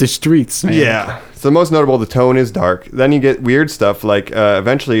clean up the streets. Man. yeah. So most notable, the tone is dark. Then you get weird stuff like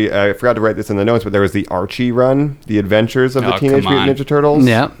eventually, I forgot to write this in the notes, but there was the Archie run, the Adventures of the Oh, Teenage come on. Mutant Ninja Turtles.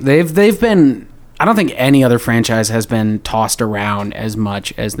 Yeah, they've been. I don't think any other franchise has been tossed around as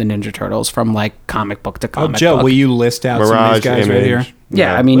much as the Ninja Turtles from like comic book to Oh, comic Joe, book. will you list out some of Mirage, these guys right Image. here?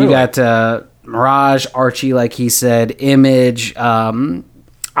 Yeah, I mean, you Really? got Mirage, Archie, like he said, Image,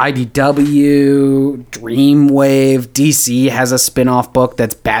 IDW, Dreamwave, DC has a spin-off book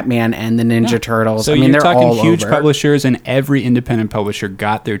that's Batman and the Ninja Turtles. So I mean, you're they're talking all huge over. publishers, and every independent publisher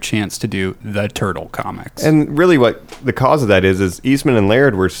got their chance to do the Turtle comics. And really, what the cause of that is Eastman and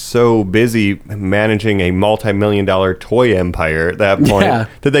Laird were so busy managing a multi-million-dollar toy empire at that point Yeah.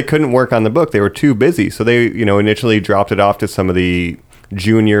 that they couldn't work on the book. They were too busy, so they, you know, initially dropped it off to some of the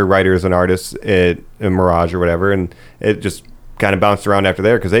junior writers and artists at Mirage or whatever, and it just kind of bounced around after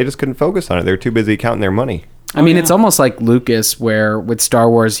there because they just couldn't focus on it. They were too busy counting their money. I mean, it's almost like Lucas, where with Star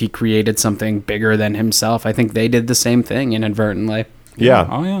Wars, he created something bigger than himself. I think they did the same thing inadvertently. Yeah.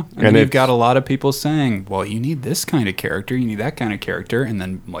 Oh yeah, And and you've it's- got a lot of people saying, "Well, you need this kind of character, you need that kind of character," and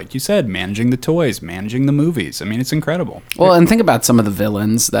then, like you said, managing the toys, managing the movies. I mean, it's incredible. Well, and think about some of the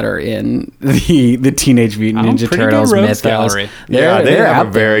villains that are in the Teenage Mutant Oh, Ninja pretty good Turtles rogues mythos. gallery. Yeah, they they're have a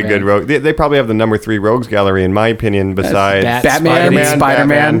out there, very man. good rogue. They probably have the number 3 rogues gallery, in my opinion, besides Batman, Spider-Man,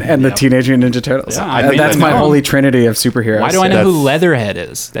 Batman. and the Teenage Mutant Ninja Turtles. Yeah, I think That's I my know. holy trinity of superheroes. Why do I know who That's- Leatherhead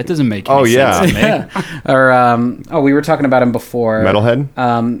is? That doesn't make any Oh, yeah. sense to me. Or we were talking about him before. Metalhead?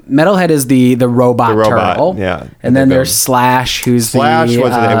 Metalhead is the robot, The robot, turtle. yeah. And then They there's build. Slash, who's Flash the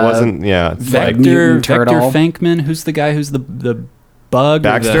wasn't. It wasn't. Yeah. It's like, Mutant Vector Turtle. Fankman, who's the guy who's the bug? or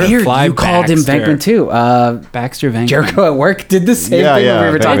Baxter? the Weird, fly you called him Baxter. Venkman too. Baxter Venkman. Jericho at work did the same Yeah, thing yeah, when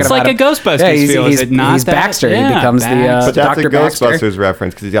we were talking It's about like him. a Ghostbusters Yeah, he's, feel, is he's, it not he's that? Baxter. Yeah, he becomes Baxter. the but that's Dr. a Baxter. Ghostbusters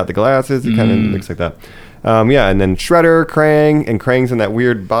reference because he's got the glasses. He kind of looks like that. Yeah, and then Shredder, Krang, and Krang's in that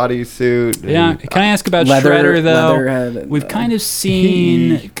weird bodysuit. Yeah, can I ask about Leather- Shredder though? Leatherhead and, We've kind of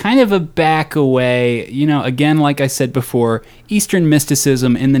seen kind of a back away. You know, again, like I said before, Eastern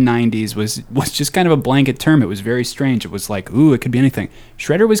mysticism in the '90s was just kind of a blanket term. It was very strange. It was like, ooh, it could be anything.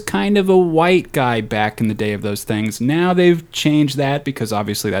 Shredder was kind of a white guy back in the day of those things. Now they've changed that because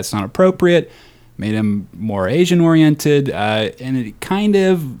obviously that's not appropriate. Made him more Asian oriented, and it kind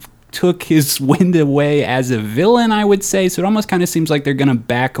of took his wind away as a villain, I would say. So it almost kind of seems like they're going to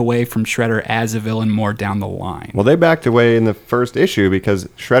back away from Shredder as a villain more down the line. Well, they backed away in the first issue because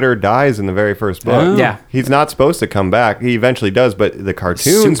Shredder dies in the very first book. Oh. Yeah. He's not supposed to come back. He eventually does, but the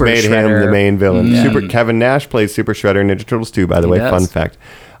cartoons Super made him Shredder. the main villain. Yeah. Super Kevin Nash plays Super Shredder in Ninja Turtles 2, by the way. does. Fun fact.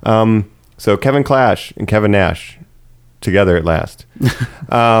 So Kevin Clash and Kevin Nash together at last.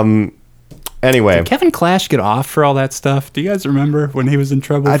 Anyway. Did Kevin Clash get off for all that stuff? Do you guys remember when he was in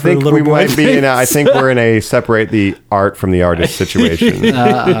trouble I for think the little we boy might be in a, I face? think we're in a separate the art from the artist situation.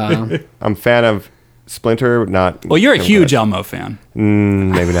 I'm a fan of Splinter, not. Well, you're a Kevin huge Clash. Elmo fan.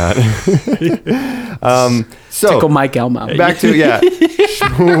 Maybe not. So Tickle Mike Elmo. back to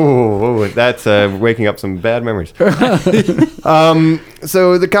Ooh, that's waking up some bad memories. So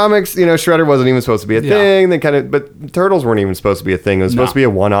the comics, Shredder wasn't even supposed to be a thing. They but Turtles weren't even supposed to be a thing. It was supposed to be a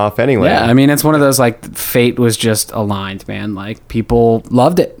one-off anyway. Yeah, I mean, it's one of those, like, fate was just aligned, man. Like, people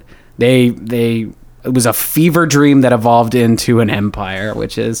loved it. It was a fever dream that evolved into an empire,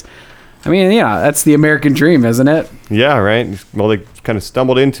 which is, I mean, yeah, that's the American dream, isn't it? Yeah, right. Well, they kind of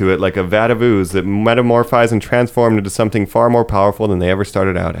stumbled into it like a vat of ooze that metamorphized and transformed into something far more powerful than they ever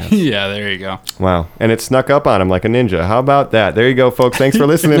started out as. Yeah, there you go. Wow. And it snuck up on them like a ninja. How about that? There you go, folks. Thanks for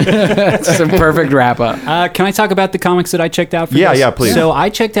listening. It's a perfect wrap up. Can I talk about the comics that I checked out for Yeah, this? yeah, please. So I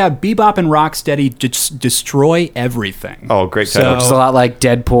checked out Bebop and Rocksteady Destroy Everything. Oh, great title. It's a lot like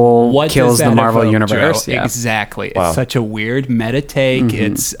Deadpool What kills does the that Marvel evoke, Universe. Joe? Yeah. Exactly. Wow. It's such a weird meta take.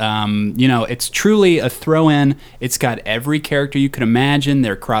 It's it's truly a throw-in. It's got every character you could imagine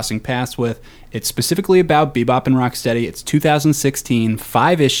they're crossing paths with. It's specifically about Bebop and Rocksteady. It's 2016,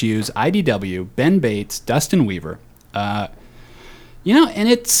 5 issues, IDW, Ben Bates, Dustin Weaver. And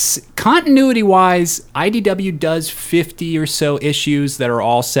it's continuity-wise, IDW does 50 or so issues that are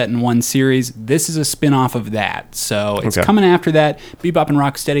all set in one series. This is a spin-off of that. So it's Okay. coming after that. Bebop and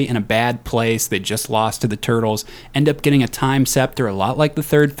Rocksteady in a bad place. They just lost to the Turtles. End up getting a Time Scepter, a lot like the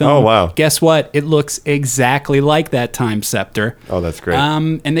third film. Oh, wow. Guess what? It looks exactly like that Time Scepter. Oh, that's great.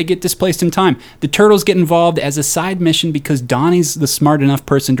 And they get displaced in time. The Turtles get involved as a side mission because Donnie's the smart enough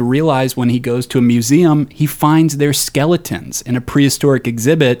person to realize when he goes to a museum, he finds their skeletons in a prehistoric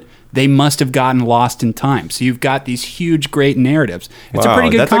exhibit. They must have gotten lost in time. So you've got these huge, great narratives. It's Wow, a pretty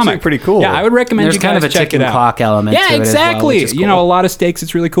good that's actually comic. pretty cool. Yeah, I would recommend There's you guys kind of a check it ticking out. clock element Yeah, to it as well, exactly. which is You know, cool. a lot of stakes.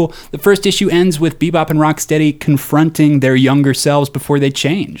 It's really cool. The first issue ends with Bebop and Rocksteady confronting their younger selves before they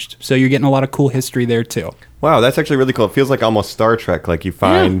changed. So you're getting a lot of cool history there too. Wow, that's actually really cool. It feels like almost Star Trek. Like you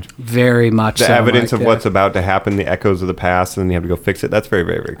find Very much the so, evidence Mike, of what's about to happen, the echoes of the past, and then you have to go fix it. That's very,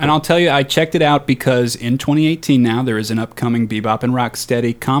 very, very cool. And I'll tell you, I checked it out because in 2018 now, there is an upcoming Bebop and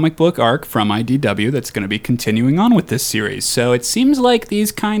Rocksteady comic book arc from IDW that's going to be continuing on with this series. So it seems like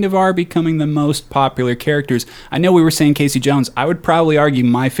these kind of are becoming the most popular characters. I know we were saying Casey Jones. I would probably argue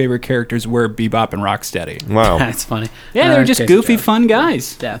my favorite characters were Bebop and Rocksteady. Wow. That's funny. Yeah, they're just Casey goofy, Jones. fun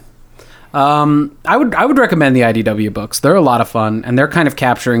guys. Yeah. I would recommend the IDW books. They're a lot of fun, and they're kind of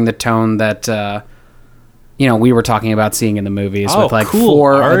capturing the tone that we were talking about seeing in the movies Oh, with like cool.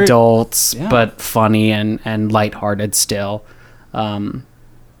 4 Art. adults, Yeah. but funny and lighthearted still.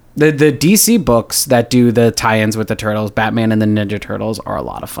 The DC books that do the tie-ins with the Turtles, Batman and the Ninja Turtles, are a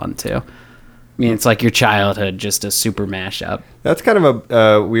lot of fun too. I mean, it's like your childhood, just a super mashup. That's kind of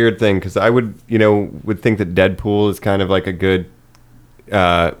a weird thing because I would think that Deadpool is kind of like a good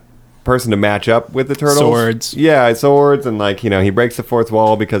person to match up with the Turtles. Swords. Yeah, swords, and he breaks the fourth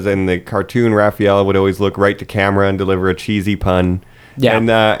wall because in the cartoon, Raphael would always look right to camera and deliver a cheesy pun. Yeah.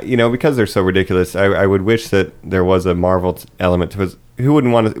 And because they're so ridiculous, I would wish that there was a Marvel element to it. Who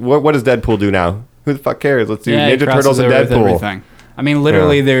wouldn't want to? What does Deadpool do now? Who the fuck cares? Let's do Yeah, he Ninja crosses Turtles and over with Deadpool. everything. I mean,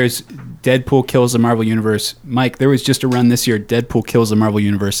 literally, Yeah. there's Deadpool kills the Marvel Universe. Mike, there was just a run this year. Deadpool kills the Marvel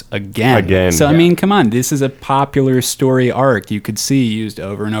Universe again. Again. So, I Yeah. mean, come on. This is a popular story arc you could see used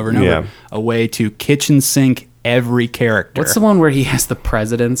over and over and over. Yeah. A way to kitchen sink every character. What's the one where he has the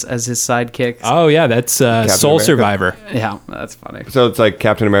presidents as his sidekicks? Oh, yeah. That's Soul America. Survivor. Yeah, that's funny. So it's like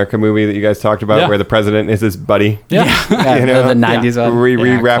Captain America movie that you guys talked about, Yeah. where the president is his buddy. Yeah. The 90s one.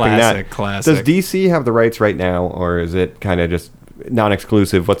 Rewrapping classic, that. classic. Does DC have the rights right now, or is it kind of just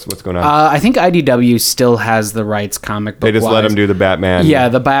non-exclusive? What's going on? I think IDW still has the rights comic book. They just let him do the Batman. Yeah,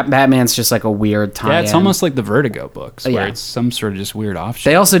 the Batman's just like a weird tie-in. Yeah, it's almost like the Vertigo books, where Yeah. it's some sort of just weird offshoot.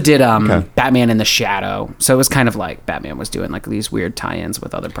 They also did Batman in the Shadow, so it was kind of like Batman was doing like these weird tie-ins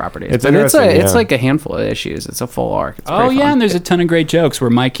with other properties. It's But interesting, it's yeah. like a handful of issues. It's a full arc. It's Oh pretty yeah, fun. and there's a ton of great jokes where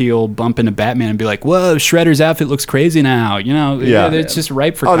Mikey will bump into Batman and be like, "Whoa, Shredder's outfit looks crazy now." You know, Yeah. it's just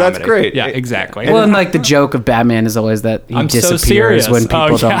ripe for. Oh, that's comedy. great. Yeah, exactly. Well, and like the joke of Batman is always that he I'm so disappears serious. when people Oh,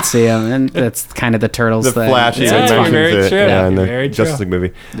 yeah. don't see him, and that's kind of the Turtles The thing. Flash Yeah, even you're mentions very it. true. Yeah, in You're the very Justice true. League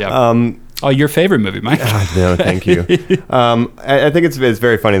movie. Yeah. Oh, your favorite movie, Mike? No, thank you. I think it's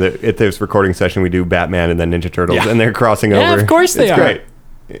very funny that at this recording session we do Batman and then Ninja Turtles, Yeah. and they're crossing Yeah, over. of course they it's are. great.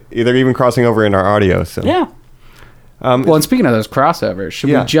 They're even crossing over in our audio. So Yeah. Well, and speaking of those crossovers, should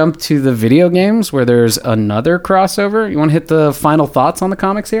Yeah. we jump to the video games where there's another crossover? You want to hit the final thoughts on the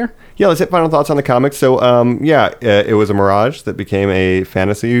comics here? Yeah, let's hit final thoughts on the comics. So, it was a mirage that became a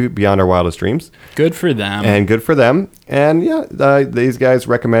fantasy beyond our wildest dreams, Good for them. and good for them. And these guys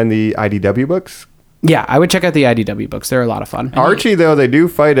recommend the IDW books. Yeah, I would check out the IDW books. They're a lot of fun. Archie, though, they do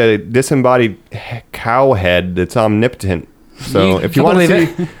fight a disembodied cow head that's omnipotent. So, if you want to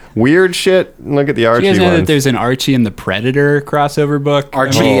believe see weird shit, look at the Archie Do you guys know ones. that there's an Archie and the Predator crossover book?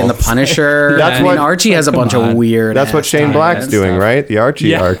 Archie and the Punisher. That's I mean, what- Archie has a bunch Come of on. weird. That's what Shane Black's doing, right? The Archie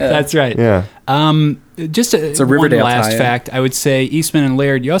Yeah, arc. that's right. Yeah. Just a one Riverdale last tie-in. fact. I would say Eastman and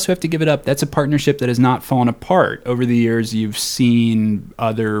Laird, you also have to give it up. That's a partnership that has not fallen apart. Over the years, you've seen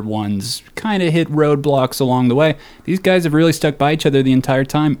other ones kind of hit roadblocks along the way. These guys have really stuck by each other the entire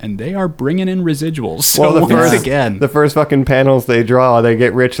time, and they are bringing in residuals. So the first fucking panels they draw, they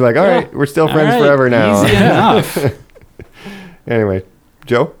get rich. Like, all right, we're still friends All right, forever now. Easy enough. Anyway,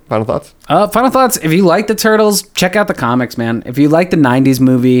 Joe, final thoughts? Final thoughts. If you like the Turtles, check out the comics, man. If you like the 90s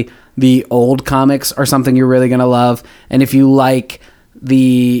movie, the old comics are something you're really going to love. And if you like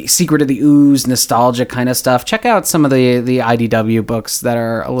the Secret of the Ooze, nostalgia kind of stuff, check out some of the IDW books that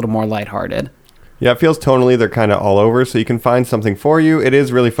are a little more lighthearted. Yeah, it feels tonally they're kind of all over, so you can find something for you. It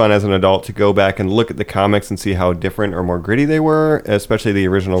is really fun as an adult to go back and look at the comics and see how different or more gritty they were, especially the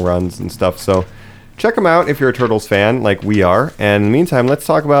original runs and stuff. So check them out if you're a Turtles fan, like we are. And in the meantime, let's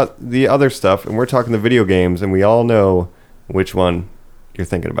talk about the other stuff. And we're talking the video games, and we all know which one you're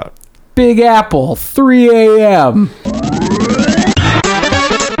thinking about. Big Apple, 3 a.m.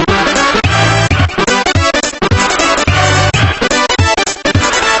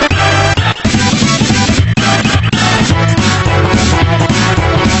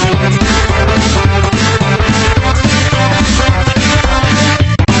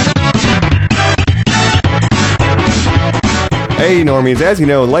 Hey, normies, as you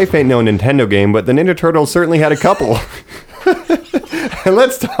know, life ain't no Nintendo game, but the Ninja Turtles certainly had a couple. And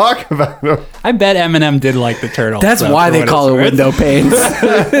let's talk about them. I bet Eminem did like the Turtles. That's though, why for they what call it it's worth. window panes.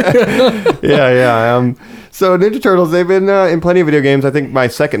 Yeah. So Ninja Turtles, they've been in plenty of video games. I think my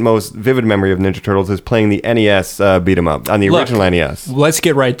second most vivid memory of Ninja Turtles is playing the NES beat 'em up on the Look, original NES. Let's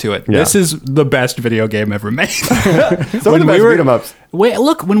get right to it. Yeah. This is the best video game ever made. Some of the best beat 'em ups. Wait,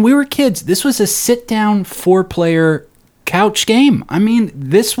 look, when we were kids, this was a sit-down 4-player couch game. I mean,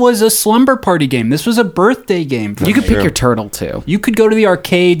 this was a slumber party game. This was a birthday game. You could pick your turtle, too. You could go to the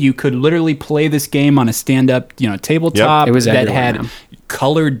arcade. You could literally play this game on a stand-up, tabletop. Yep. It was that everywhere, had man.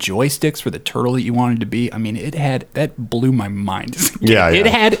 colored joysticks for the turtle that you wanted to be. I mean, that blew my mind. Yeah, It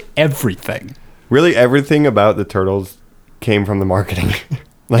yeah. had everything. Really, everything about the Turtles came from the marketing.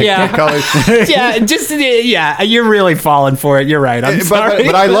 Like Yeah. the colors. You're really falling for it. You're right. I'm sorry.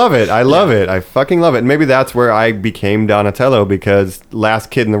 But I love it. I love it. I fucking love it. And maybe that's where I became Donatello, because last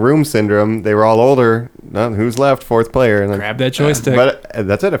kid in the room syndrome, they were all older. Well, who's left? Fourth player. And then, Grab that joystick. But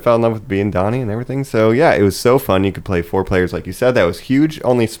that's it. I fell in love with being Donnie and everything. So yeah, it was so fun. You could play 4 players, like you said. That was huge.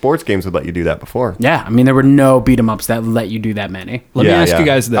 Only sports games would let you do that before. Yeah, I mean, there were no beat 'em ups that let you do that many. Let me Yeah, ask yeah. you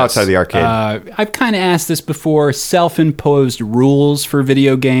guys this. Outside the arcade. I've kind of asked this before. Self-imposed rules for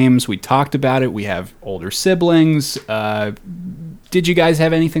video games. We talked about it. We have older siblings. Did you guys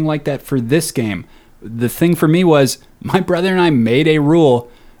have anything like that for this game? The thing for me was my brother and I made a rule.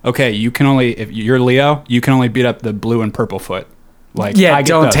 Okay, you can only, if you're Leo, you can only beat up the blue and purple foot. Like, Yeah, I get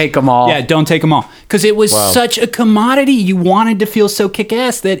don't those. take 'em all. Yeah, don't take them all. Because it was Wow. such a commodity. You wanted to feel so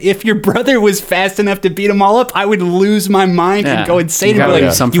kick-ass that if your brother was fast enough to beat them all up, I would lose my mind Yeah. and go insane. You And be gotta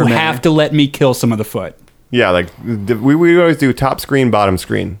like, do some you for me. have to let me kill some of the foot. Yeah, like we always do top screen, bottom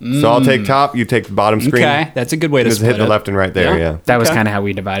screen. So I'll take top, you take bottom screen. Okay, that's a good way to Just split hit the it. left and right there. Yeah. That was Okay. kind of how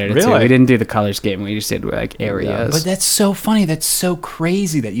we divided it, too. Really? We didn't do the colors game. We just did, like, areas. But that's so funny. That's so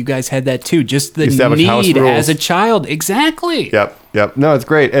crazy that you guys had that too. Just the Used to have a house need rules. as a child. Exactly. Yep. Yep. No, it's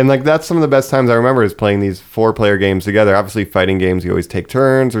great. And like that's some of the best times I remember is playing these 4-player games together. Obviously fighting games, you always take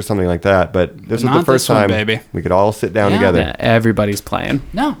turns or something like that. But this was not the first this one, time baby. we could all sit down Yeah. together. Yeah, everybody's playing.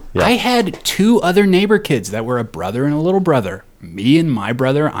 No, Yeah. I had 2 other neighbor kids that were a brother and a little brother. Me and my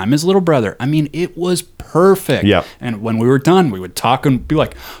brother, I'm his little brother. I mean, it was perfect. Yep. And when we were done, we would talk and be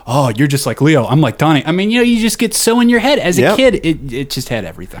like, "Oh, you're just like Leo. I'm like Donnie." I mean, you just get so in your head. As a Yep. kid, it just had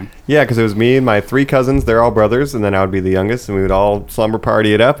everything. Yeah, because it was me and my 3 cousins. They're all brothers, and then I would be the youngest, and we would all slumber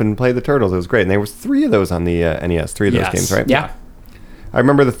party it up and play the Turtles. It was great. And there was 3 of those on the NES. 3 of those Yes. games, right? Yeah. I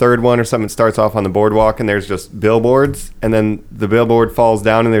remember the third one or something starts off on the boardwalk and there's just billboards and then the billboard falls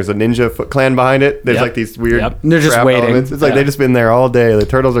down and there's a ninja Foot Clan behind it. There's Yep. like these weird Yep. They're just trap waiting. elements. It's like Yeah. they've just been there all day. The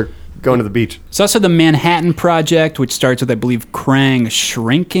Turtles are going to the beach. It's also the Manhattan Project, which starts with, I believe, Krang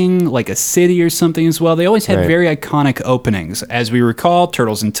shrinking like a city or something as well. They always had Right. very iconic openings. As we recall,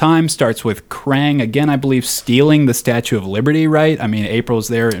 Turtles in Time starts with Krang, again, I believe, stealing the Statue of Liberty, right? I mean, April's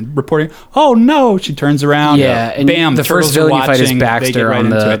there and reporting, "Oh no!" She turns around. Yeah, and bam, the first Turtles are villain you fight is watching, they Baxter get right on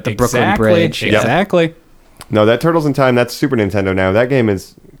into the it. Brooklyn Exactly, Bridge. Yeah. Exactly. No, that Turtles in Time, that's Super Nintendo now. That game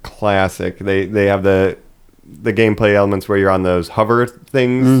is classic. They have the gameplay elements where you're on those hover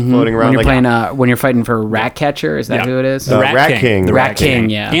things floating around. When you're like, playing, when you're fighting for Ratcatcher, is that Yeah. who it is? The Rat King. The Rat King,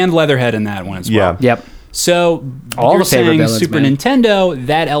 yeah. And Leatherhead in that one as Yeah. well. Yep. So All you're the favorite saying villains, Super man. Nintendo,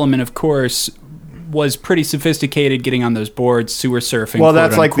 that element, of course, was pretty sophisticated, getting on those boards, sewer surfing. Well, quote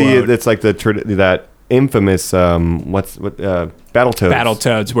that's like unquote. that infamous Battletoads.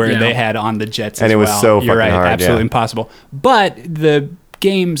 Battletoads, where Yeah. they had on the jets, And as it was well. so You're fucking right, hard, absolutely yeah. impossible. But the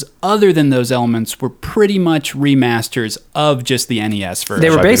games other than those elements were pretty much remasters of just the NES version. They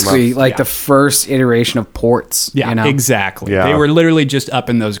were Shut 'em basically up. like Yeah. the first iteration of ports. Yeah, you know? exactly. Yeah. They were literally just up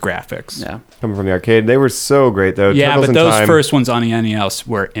in those graphics. Yeah. Coming from the arcade. They were so great, though. Yeah, Turtles but in those Time, first ones on the NES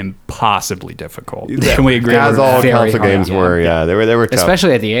were impossibly difficult. Can we agree? as were all very console hard, games yeah. were, yeah. They were tough.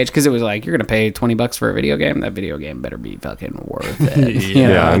 Especially at the age, because it was like, you're going to pay $20 for a video game. That video game better be fucking worth it. You yeah,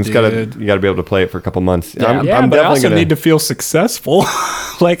 know? and dude. you gotta be able to play it for a couple months. Yeah. I'm Yeah, but I definitely also gonna, need to feel successful.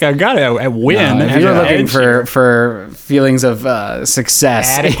 Like I gotta win. If Have you're an looking edge. for feelings of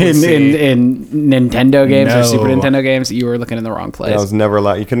success Adequacy. in Nintendo games or No. Super Nintendo games, you were looking in the wrong place. I was never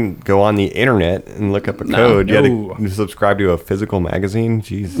allowed. You couldn't go on the internet and look up a code. You No. had to subscribe to a physical magazine.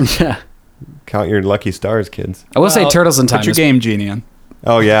 Jeez, Yeah. count your lucky stars, kids. I will say Well, Turtles in Time Put your is game genie in.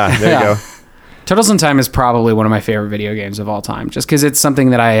 Oh yeah, there Yeah. you go. Turtles in Time is probably one of my favorite video games of all time, just because it's something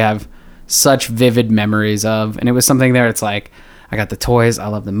that I have such vivid memories of. And it was something there, it's like, I got the toys, I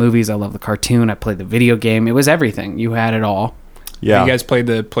love the movies, I love the cartoon, I played the video game. It was everything. You had it all. Yeah, You guys played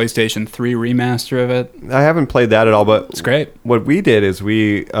the PlayStation 3 remaster of it. I haven't played that at all, but It's great. what we did is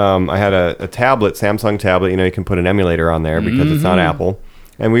I had a tablet, Samsung tablet. You know, you can put an emulator on there because it's not Mm-hmm. Apple.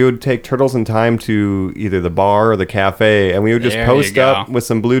 And we would take Turtles in Time to either the bar or the cafe, and we would just There post you go. up with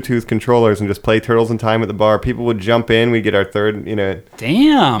some Bluetooth controllers and just play Turtles in Time at the bar. People would jump in. We'd get our third,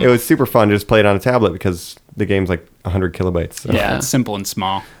 Damn. It was super fun to just play it on a tablet because the game's like 100 kilobytes. So. yeah, it's simple and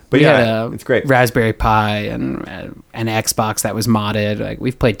small. But We yeah, had a it's great. Raspberry Pi and an Xbox that was modded. Like,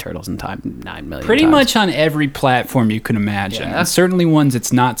 we've played Turtles in Time 9 million Pretty times. much on every platform you can imagine. Yeah. And certainly ones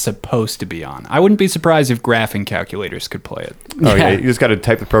it's not supposed to be on. I wouldn't be surprised if graphing calculators could play it. Oh yeah, Yeah. you just got to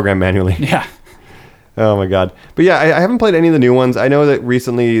type the program manually. Yeah. Oh my god. But yeah, I haven't played any of the new ones. I know that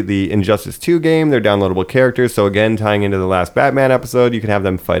recently the Injustice 2 game, they're downloadable characters. So again, tying into the last Batman episode, you can have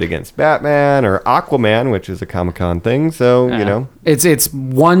them fight against Batman or Aquaman, which is a Comic-Con thing. So, you know, It's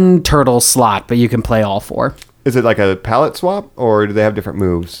one turtle slot, but you can play all 4. is it like a palette swap or do they have different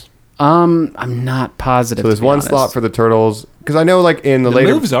moves? I'm not positive. So there's to be one honest. slot for the turtles because I know like in the The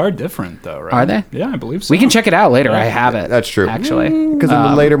later moves are different, though, right? Are they? Yeah, I believe so. We can check it out later. I have it. That's true. Actually, because in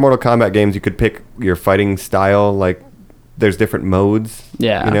the later Mortal Kombat games you could pick your fighting style like there's different modes.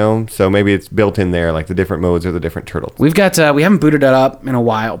 Yeah. You know, so maybe it's built in there like the different modes are the different turtles. we've got. We haven't booted it up in a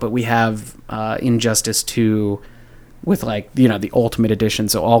while, but we have Injustice 2 with the Ultimate Edition.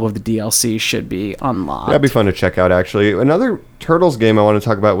 So all of the DLC should be unlocked. That'd be fun to check out, actually. Another Turtles game I want to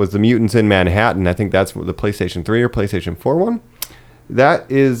talk about was the Mutants in Manhattan. I think that's the PlayStation 3 or PlayStation 4 one.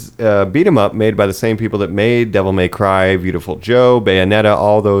 That is a beat 'em up made by the same people that made Devil May Cry, Beautiful Joe, Bayonetta,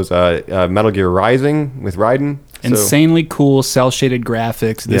 all those Metal Gear Rising with Raiden. So- Insanely cool cell-shaded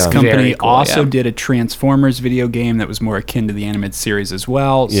graphics. This Yeah. company Very cool, also yeah. did a Transformers video game that was more akin to the animated series as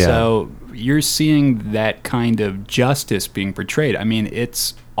well. Yeah. So you're seeing that kind of justice being portrayed. I mean,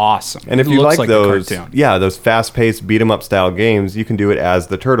 it's awesome. And if It you looks like the those, cartoon. those fast-paced beat 'em up style games, you can do it as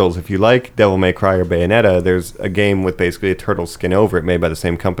the Turtles. If you like Devil May Cry or Bayonetta, there's a game with basically a turtle skin over it, made by the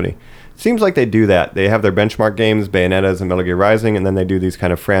same company. Seems like they do that. They have their benchmark games, Bayonetta's and Metal Gear Rising, and then they do these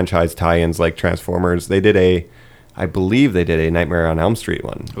kind of franchise tie-ins like Transformers. They did I I believe they did a Nightmare on Elm Street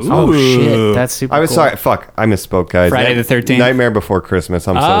one. Oh shit, that's super. I was cool. sorry. Fuck, I misspoke, guys. Friday the 13th? Nightmare Before Christmas.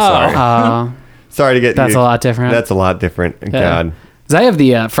 I'm so sorry. Sorry to get. That's a lot different. That's a lot different. Yeah. God. 'Cause I have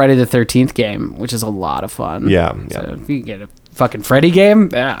the Friday the 13th game, which is a lot of fun. Yeah, So if you get a fucking Freddy game,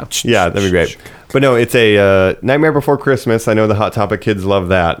 yeah. Yeah, that'd be great. But no, it's a Nightmare Before Christmas. I know the Hot Topic kids love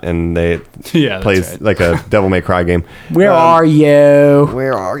that, and they Yeah, that's plays right. like a Devil May Cry game. Where are you?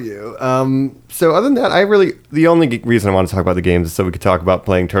 Where are you? So other than that, the only reason I want to talk about the games is so we could talk about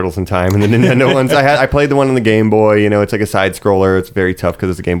playing Turtles in Time and the Nintendo ones. I played the one on the Game Boy. You know, it's like a side scroller. It's very tough because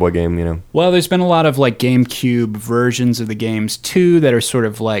it's a Game Boy game. You know. Well, there's been a lot of like GameCube versions of the games too that are sort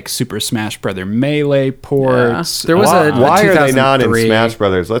of like Super Smash Brother Melee ports. Yeah. There was Why are they not in 2003. Smash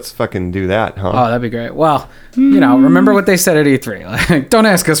Brothers? Let's fucking do that, huh? Oh, that'd be great. Well, remember what they said at E3. Like, don't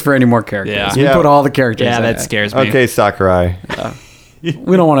ask us for any more characters. Yeah. We Yeah. put all the characters Yeah, in that it. scares me. Okay, Sakurai.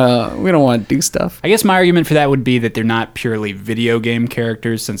 We don't want to do stuff. I guess my argument for that would be that they're not purely video game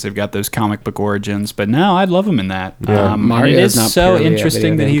characters since they've got those comic book origins. But no, I'd love them in that. And Mario it is is not so purely a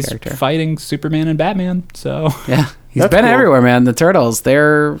interesting video that game he's character. fighting Superman and Batman. So Yeah. He's That's been cool. everywhere, man. The Turtles,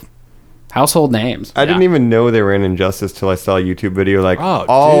 they're household names. I didn't even know they were in Injustice till I saw a YouTube video like Oh,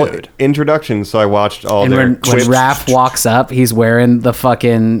 all dude. introductions. So I watched all And their when clips. Raph walks up, he's wearing the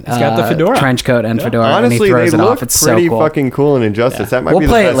fucking got the fedora. trench coat and fedora, and Honestly, he they throws it look off. It's pretty so cool. fucking cool in Injustice. That might We'll be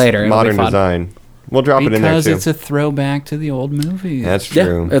the play it best later. It'll be modern fun. design. We'll drop it in there because too. it's a throwback to the old movie. That's Yeah,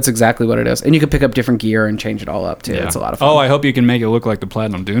 true. that's exactly what it is. And you can pick up different gear and change it all up too. It's a lot of fun. Oh, I hope you can make it look like the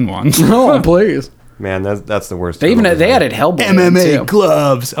Platinum Dune one. Oh, please. Man, that's the worst. They turtle design. added Hellboy in, too.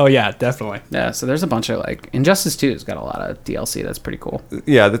 gloves. Oh yeah, definitely. Yeah, so there's a bunch of like Injustice 2 has got a lot of DLC that's pretty cool.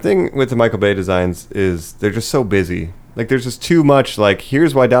 Yeah, the thing with the Michael Bay designs is they're just so busy. Like there's just too much. Like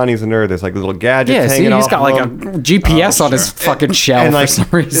here's why Donnie's a nerd. There's like little gadgets Yeah, see, hanging he's off got of like a him. GPS on his fucking shell and like for some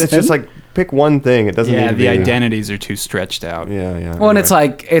reason. it's just like pick one thing. It doesn't. Yeah, need to the be, identities are too stretched out. Yeah, yeah. well, and it's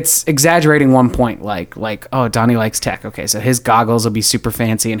like it's exaggerating one point, like oh, Donnie likes tech. Okay, so his goggles will be super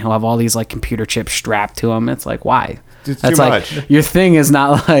fancy, and he'll have all these like computer chips strapped to him. It's like why? It's That's too like much. your thing is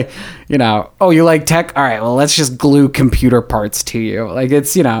not like oh, you like tech. All right, well, let's just glue computer parts to you. Like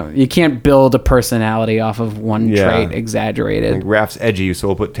it's you can't build a personality off of one Yeah. trait exaggerated. Like Raph's edgy, so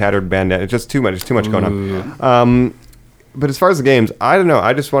we'll put tattered bandana. It's just too much. It's too much going on. But as far as the games, I don't know.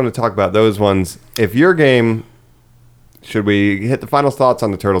 I just want to talk about those ones. If your game, should we hit the final thoughts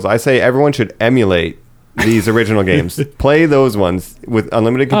on the Turtles? I say everyone should emulate these original games. Play those ones with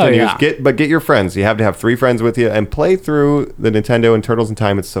unlimited continues. yeah. Get your friends. You have to have 3 friends with you and play through the Nintendo and Turtles in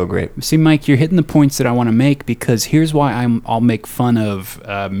Time. It's so great. See, Mike, you're hitting the points that I want to make because here's why I'll make fun of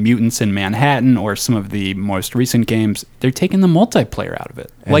Mutants in Manhattan or some of the most recent games. They're taking the multiplayer out of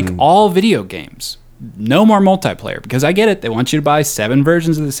it. Like all video games. No more multiplayer because I get it. They want you to buy 7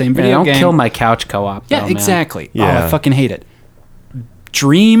 versions of the same Man, video don't game. kill my couch co-op. Yeah, though, man. exactly. Oh, Yeah. I fucking hate it.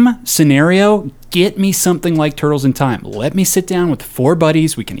 Dream scenario, get me something like Turtles in Time. Let me sit down with 4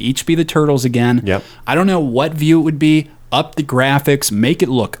 buddies. We can each be the turtles again. Yep. I don't know what view it would be. Up the graphics, make it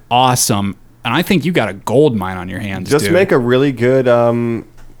look awesome. And I think you got a gold mine on your hands, Just dude. make a really good,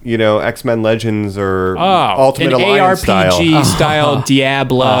 X-Men Legends or Ultimate an Alliance ARPG style. style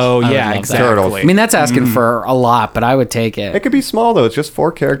Diablo. I would Yeah, love that. exactly. Turtles. I mean, that's asking for a lot, but I would take it. It could be small though. It's just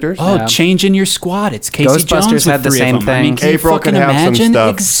 4 characters. Oh, Yeah. changing your squad. It's Casey Ghostbusters Jones with had the 3 same of them. I mean, thing. can you April fucking can have some imagine?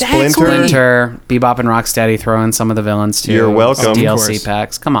 stuff. Exactly. Splinter, Bebop and Rocksteady throw in some of the villains too. You're welcome. Some Of DLC course.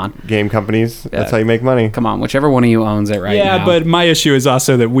 packs. Come on. Game companies. Yeah. That's how you make money. Come on. Whichever one of you owns it right now. Yeah, but my issue is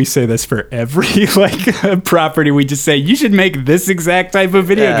also that we say this for every property. We just say you should make this exact type of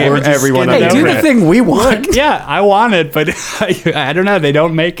video Yeah. game. Or and just everyone skin on it the Hey, do over the internet. it. thing we want. Yeah, I want it, but I don't know. They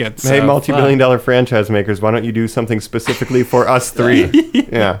don't make it. Hey, so, multi-billion-dollar franchise makers, why don't you do something specifically for us 3?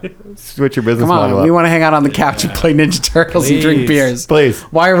 Yeah. Switch your business Come model on. up. We want to hang out on the couch and play Ninja Turtles and drink Please. beers. Please.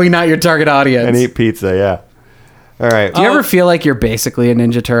 Why are we not your target audience? And eat pizza, yeah. All right. Do you ever feel like you're basically a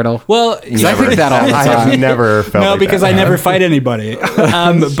Ninja Turtle? Well, 'Cause I think that all the I have time. never felt no, like because that. I never fight anybody.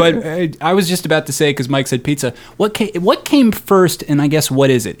 But I was just about to say, because Mike said pizza. What came first, and I guess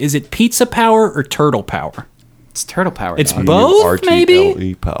what is it? Is it pizza power or turtle power? It's Turtle Power. It's dog. both, maybe?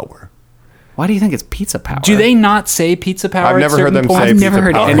 RTLE power. Why do you think it's Pizza Power? Do they not say pizza power? I've at never heard certain them points? say I've pizza never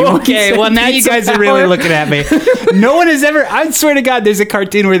heard power. anyone Okay, say well now you Pizza guys are really Power. looking at me. No one has ever. I swear to God, there's a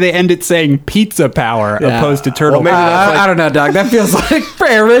cartoon where they end it saying pizza power Yeah. opposed to turtle Well, maybe power. that's I don't know, dog. That feels like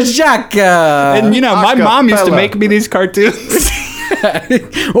Parajaka. And you know, my mom used to acapella. make me these cartoons.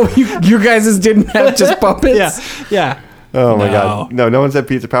 well, you guys didn't have just puppets. yeah, yeah. Oh my No. god. No one said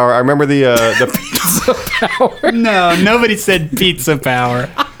pizza power. I remember the No, nobody said pizza power.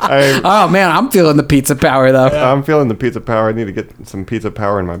 Oh man, I'm feeling the Pizza Power though. I'm feeling the pizza power. I need to get some pizza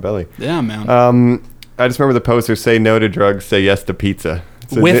power in my belly. Yeah, man. I just remember the poster, say no to drugs, say yes to pizza.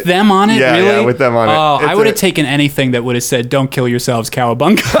 So With them on it, yeah, really? Yeah, with them on it. Oh, I It's would have taken anything that would have said, "Don't kill yourselves,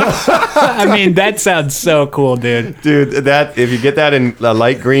 cowabunga." I mean, that sounds so cool, dude. Dude, that if you get that in a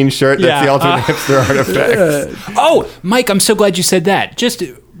light green shirt, that's Yeah, the ultimate hipster artifact. Oh, Mike, I'm so glad you said that. Just,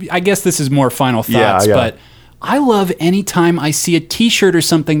 I guess this is more final thoughts, Yeah. but I love anytime I see a T-shirt or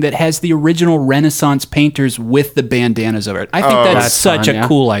something that has the original Renaissance painters with the bandanas over it. I think that's That's such fun, a yeah.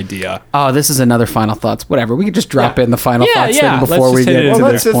 cool idea. Oh, this is another final thoughts. Whatever. We could just drop in the final Yeah, thoughts yeah. thing before Let's we just hit get it to into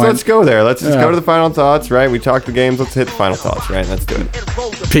Well, this let's point. go there. Let's just go to the final thoughts, right? We talked the games. Let's hit the final thoughts, right? Let's do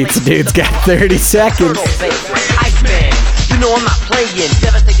it. Pizza Dude's got 30 seconds. Iceman, you know I'm not playing.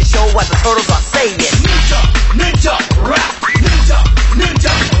 Devastate the show what the turtles are saying. Ninja rap. Ninja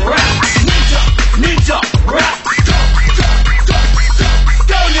rap. Ninja rap.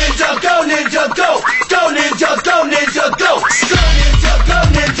 Go ninja, go ninja, go. Go ninja, go ninja, go. Go ninja, go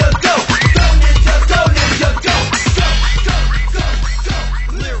ninja, go. Go ninja, go ninja, go.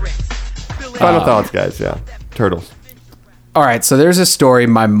 Go lyrics. Final thoughts, guys. Yeah. Turtles. All right, so there's a story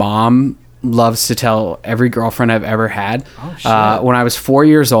my mom loves to tell every girlfriend I've ever had. When I was 4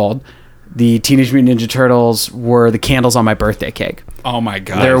 years old, the Teenage Mutant Ninja Turtles were the candles on my birthday cake. Oh my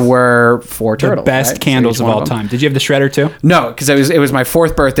god. There were 4 the turtles. best right? So candles each of one all them. time. Did you have the shredder too? No, because it was my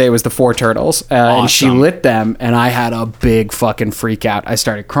 4th birthday. It was the 4 turtles, and she Awesome. lit them, and I had a big fucking freak out. I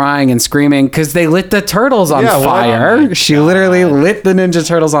started crying and screaming because they lit the turtles on Yeah, what? fire. Oh my She literally lit the Ninja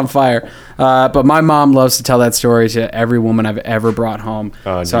Turtles on fire. But my mom loves to tell that story to every woman I've ever brought home.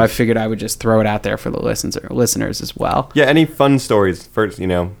 Oh, so I nice. figured I would just throw it out there for the listeners as well. Yeah. Any fun stories? First, you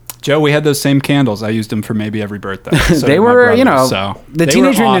know. Joe, we had those same candles. I used them for maybe every birthday. So They did my were, brother, so the they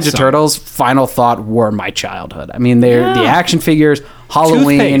Teenage were Mutant Ninja awesome. Turtles. Final thought were my childhood. I mean, they're the action figures,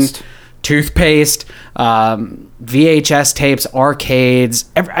 Halloween, toothpaste, VHS tapes, arcades,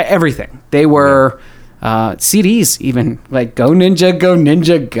 everything. They were CDs, even like Go Ninja, Go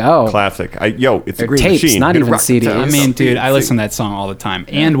Ninja, Go. Classic. It's a They're green tapes, machine. not Good even rock CDs. town. I mean, dude, I listen to that song all the time.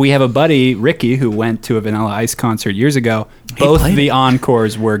 And we have a buddy, Ricky, who went to a Vanilla Ice concert years ago. Both played the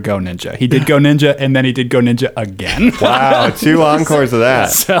encores were Go Ninja. He did Go Ninja, and then he did Go Ninja again. Wow, 2 encores of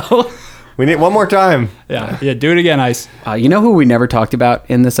that. So, We need one more time. yeah, do it again, Ice. You know who we never talked about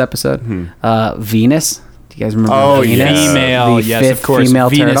in this episode? Venus. Do you guys remember Oh, Venus? yeah. Female, The yes, 5th of course. female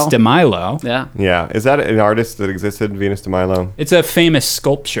Venus turtle. de Milo. Yeah. Yeah. Is that an artist that existed, Venus de Milo? It's a famous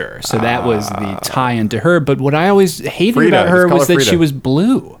sculpture, so that was the tie-in to her. But what I always hated Frida, about her just call was her that she Frida. was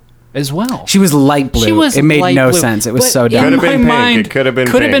blue as well. She was light blue. She was it made light no blue. sense. It was But so in dumb. Could've been my pink. mind, It could've been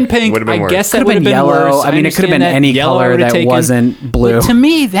could have been pink. pink. Would've been I worse. guess that Could've would have been been yellow. worse. I mean, it could've been understand any that. Yellow color I would've that taken. wasn't blue. But to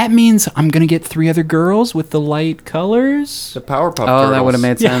me, that means I'm gonna get 3 other girls with the light colors. The Powerpuff Oh, Turtles. that would have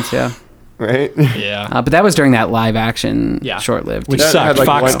made sense, yeah. Right? Yeah, But that was during that live action, Yeah. short-lived. Which That sucked. had, like,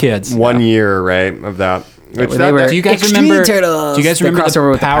 Fox one, Kids. One year, right, of that. Which they that- were- Do you guys Extreme remember? Turtles. Do you guys The remember crossover the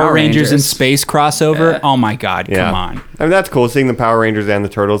with the Power Power Rangers in Rangers. space crossover? Oh my God! yeah. Come on. I mean, that's cool seeing the Power Rangers and the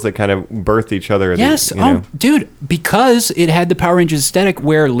Turtles that kind of birthed each other. Yes. You know. Dude, because it had the Power Rangers aesthetic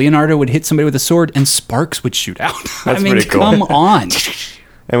where Leonardo would hit somebody with a sword and sparks would shoot out. I That's mean, pretty cool. come on.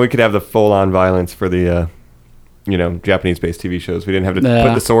 And we could have the full-on violence for the, Japanese-based TV shows. We didn't have to Yeah.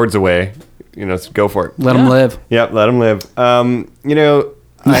 put the swords away. So go for it. Let them Yeah. live. Yep, let them live.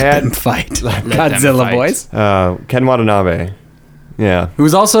 I Let had them fight. them Godzilla fight. boys. Ken Watanabe. Yeah. Who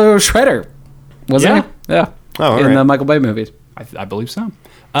was also Shredder, wasn't Yeah. he? Yeah. Oh, all in right. the Michael Bay movies. I believe so.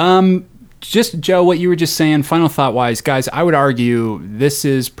 Just Joe, what you were just saying, final thought wise, guys, I would argue this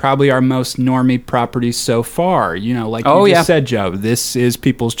is probably our most normie property so far. Like you just said, Joe, this is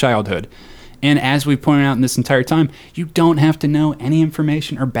people's childhood. And as we've pointed out in this entire time, you don't have to know any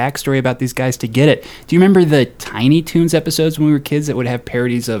information or backstory about these guys to get it. Do you remember the Tiny Toons episodes when we were kids that would have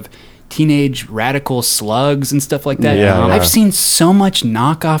parodies of teenage radical slugs and stuff like that? Yeah. I've seen so much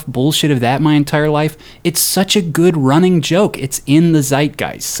knockoff bullshit of that my entire life. It's such a good running joke. It's in the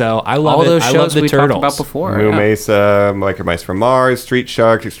zeitgeist. So I love All it. those I love shows the we Turtles. talked about before. Moo yeah. Mesa, Biker Mice from Mars, Street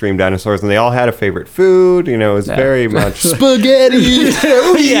Sharks, Extreme Dinosaurs, and they all had a favorite food. It was very much Spaghetti.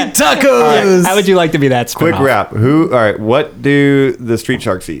 Tacos. How would you like to be that quick spin-off? wrap. All right, what do the Street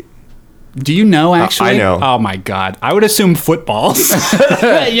Sharks eat? Do you know actually? I know. Oh my god. I would assume footballs.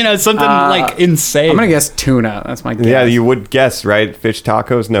 Something like insane. I'm gonna guess tuna. That's my guess. Yeah, you would guess, right? Fish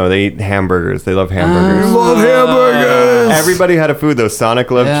tacos? No, they eat hamburgers. They love hamburgers. love hamburgers. Everybody had a food though.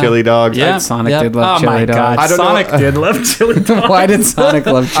 Sonic loved Yeah. chili dogs. Yeah. Sonic Yep. did love Oh my chili god. dogs. I don't know- Sonic did love chili dogs. Why did Sonic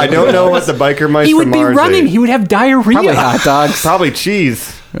love chili I don't know what the Biker Mice He from would be Mars running. ate. He would have diarrhea. Probably hot dogs. Probably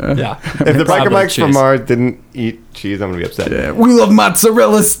cheese. Yeah. If the biker Probably mics from cheese. Mars didn't eat cheese, I'm gonna be upset. We love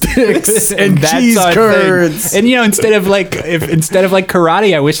mozzarella sticks and That's cheese our curds. thing. And instead of like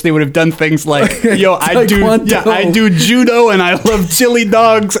karate, I wish they would have done things like, I do judo and I love chili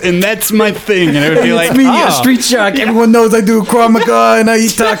dogs and that's my thing. And it would be like, It's me, oh. Street Shark. Everyone knows I do Krav Maga and I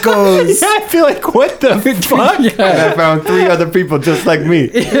eat tacos. Yeah, I feel like, what the fuck? And I found 3 other people just like me.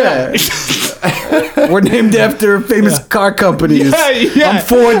 Yeah. We're named after famous car companies. Yeah. I'm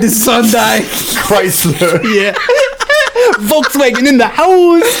Ford, this is Hyundai. Chrysler. Yeah. Volkswagen in the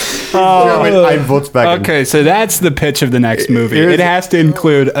house. I'm Volkswagen. Okay, so that's the pitch of the next movie. Here's- It has to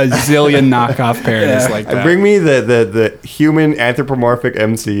include a zillion knockoff parodies like that. Bring me the human anthropomorphic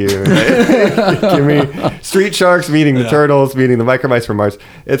MCU. Right? Give me Street Sharks meeting the Turtles, meeting the Biker Mice from Mars.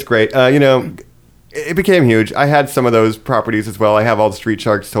 It's great. It became huge. I had some of those properties as well. I have all the Street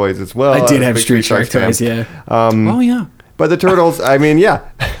Sharks toys as well. I did was a have big Street Shark Sharks toys, fan. yeah. Oh, yeah. But the Turtles,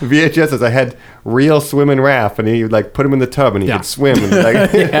 VHSs. I had real swimming Raph, and he would like put him in the tub, and he Yeah. could swim. And,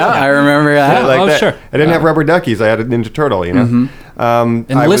 like, Yeah, I remember that. like Oh, that. sure. I didn't have rubber duckies. I had a Ninja Turtle. And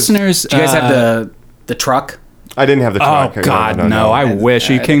listeners, Do you guys have the truck? I didn't have the Oh truck. God, no! I wish.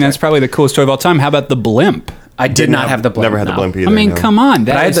 Are you kidding? That's probably the coolest toy of all time. How about the blimp? I did not have the blimp. Never had the no. blimp either. I mean, no. come on,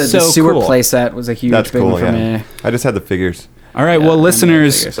 But I had that is the so sewer cool. playset was a huge That's big cool. one for Yeah. me. I just had the figures. All right, well,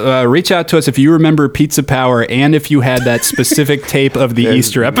 listeners, reach out to us if you remember Pizza Power and if you had that specific tape of the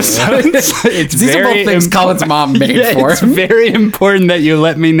Easter episodes. It's These are both things Colin's mom made Yeah, for it's him. very important that you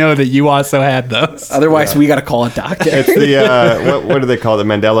let me know that you also had those. Otherwise, we got to call a doctor. It's the what do they call it? The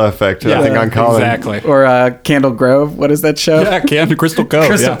Mandela effect. I think on Colin. Exactly. Or Candle Grove. What is that show? Yeah, Crystal Cove.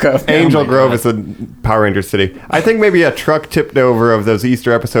 Crystal yeah. Cove. Angel Grove is the Power Ranger city. I think maybe a truck tipped over of those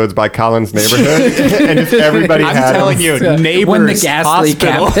Easter episodes by Colin's neighborhood, and just everybody I'm had telling them. you, neighbors, When the gas leak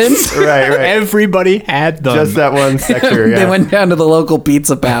hospitals, happened. Right. everybody had them. Just that one sector. Yeah. They went down to the local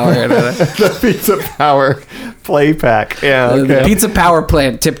Pizza Power. And, the Pizza Power play pack. Yeah. The Okay. Pizza Power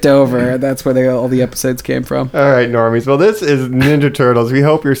plant tipped over. That's where all the episodes came from. All right, normies. Well, this is Ninja Turtles. We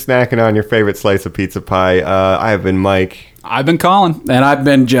hope you're snacking on your favorite slice of pizza pie. I have been Mike. I've been calling. And I've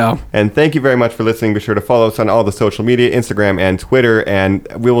been Joe. And thank you very much for listening. Be sure to follow us on all the social media, Instagram and Twitter. And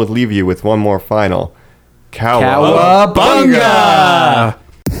we will leave you with one more final. Cowabunga!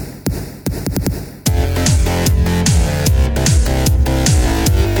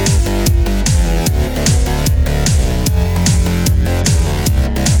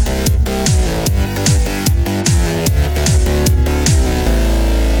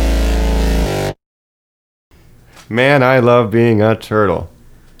 Man, I love being a turtle.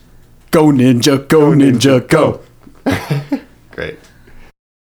 Go Ninja, go Ninja, go.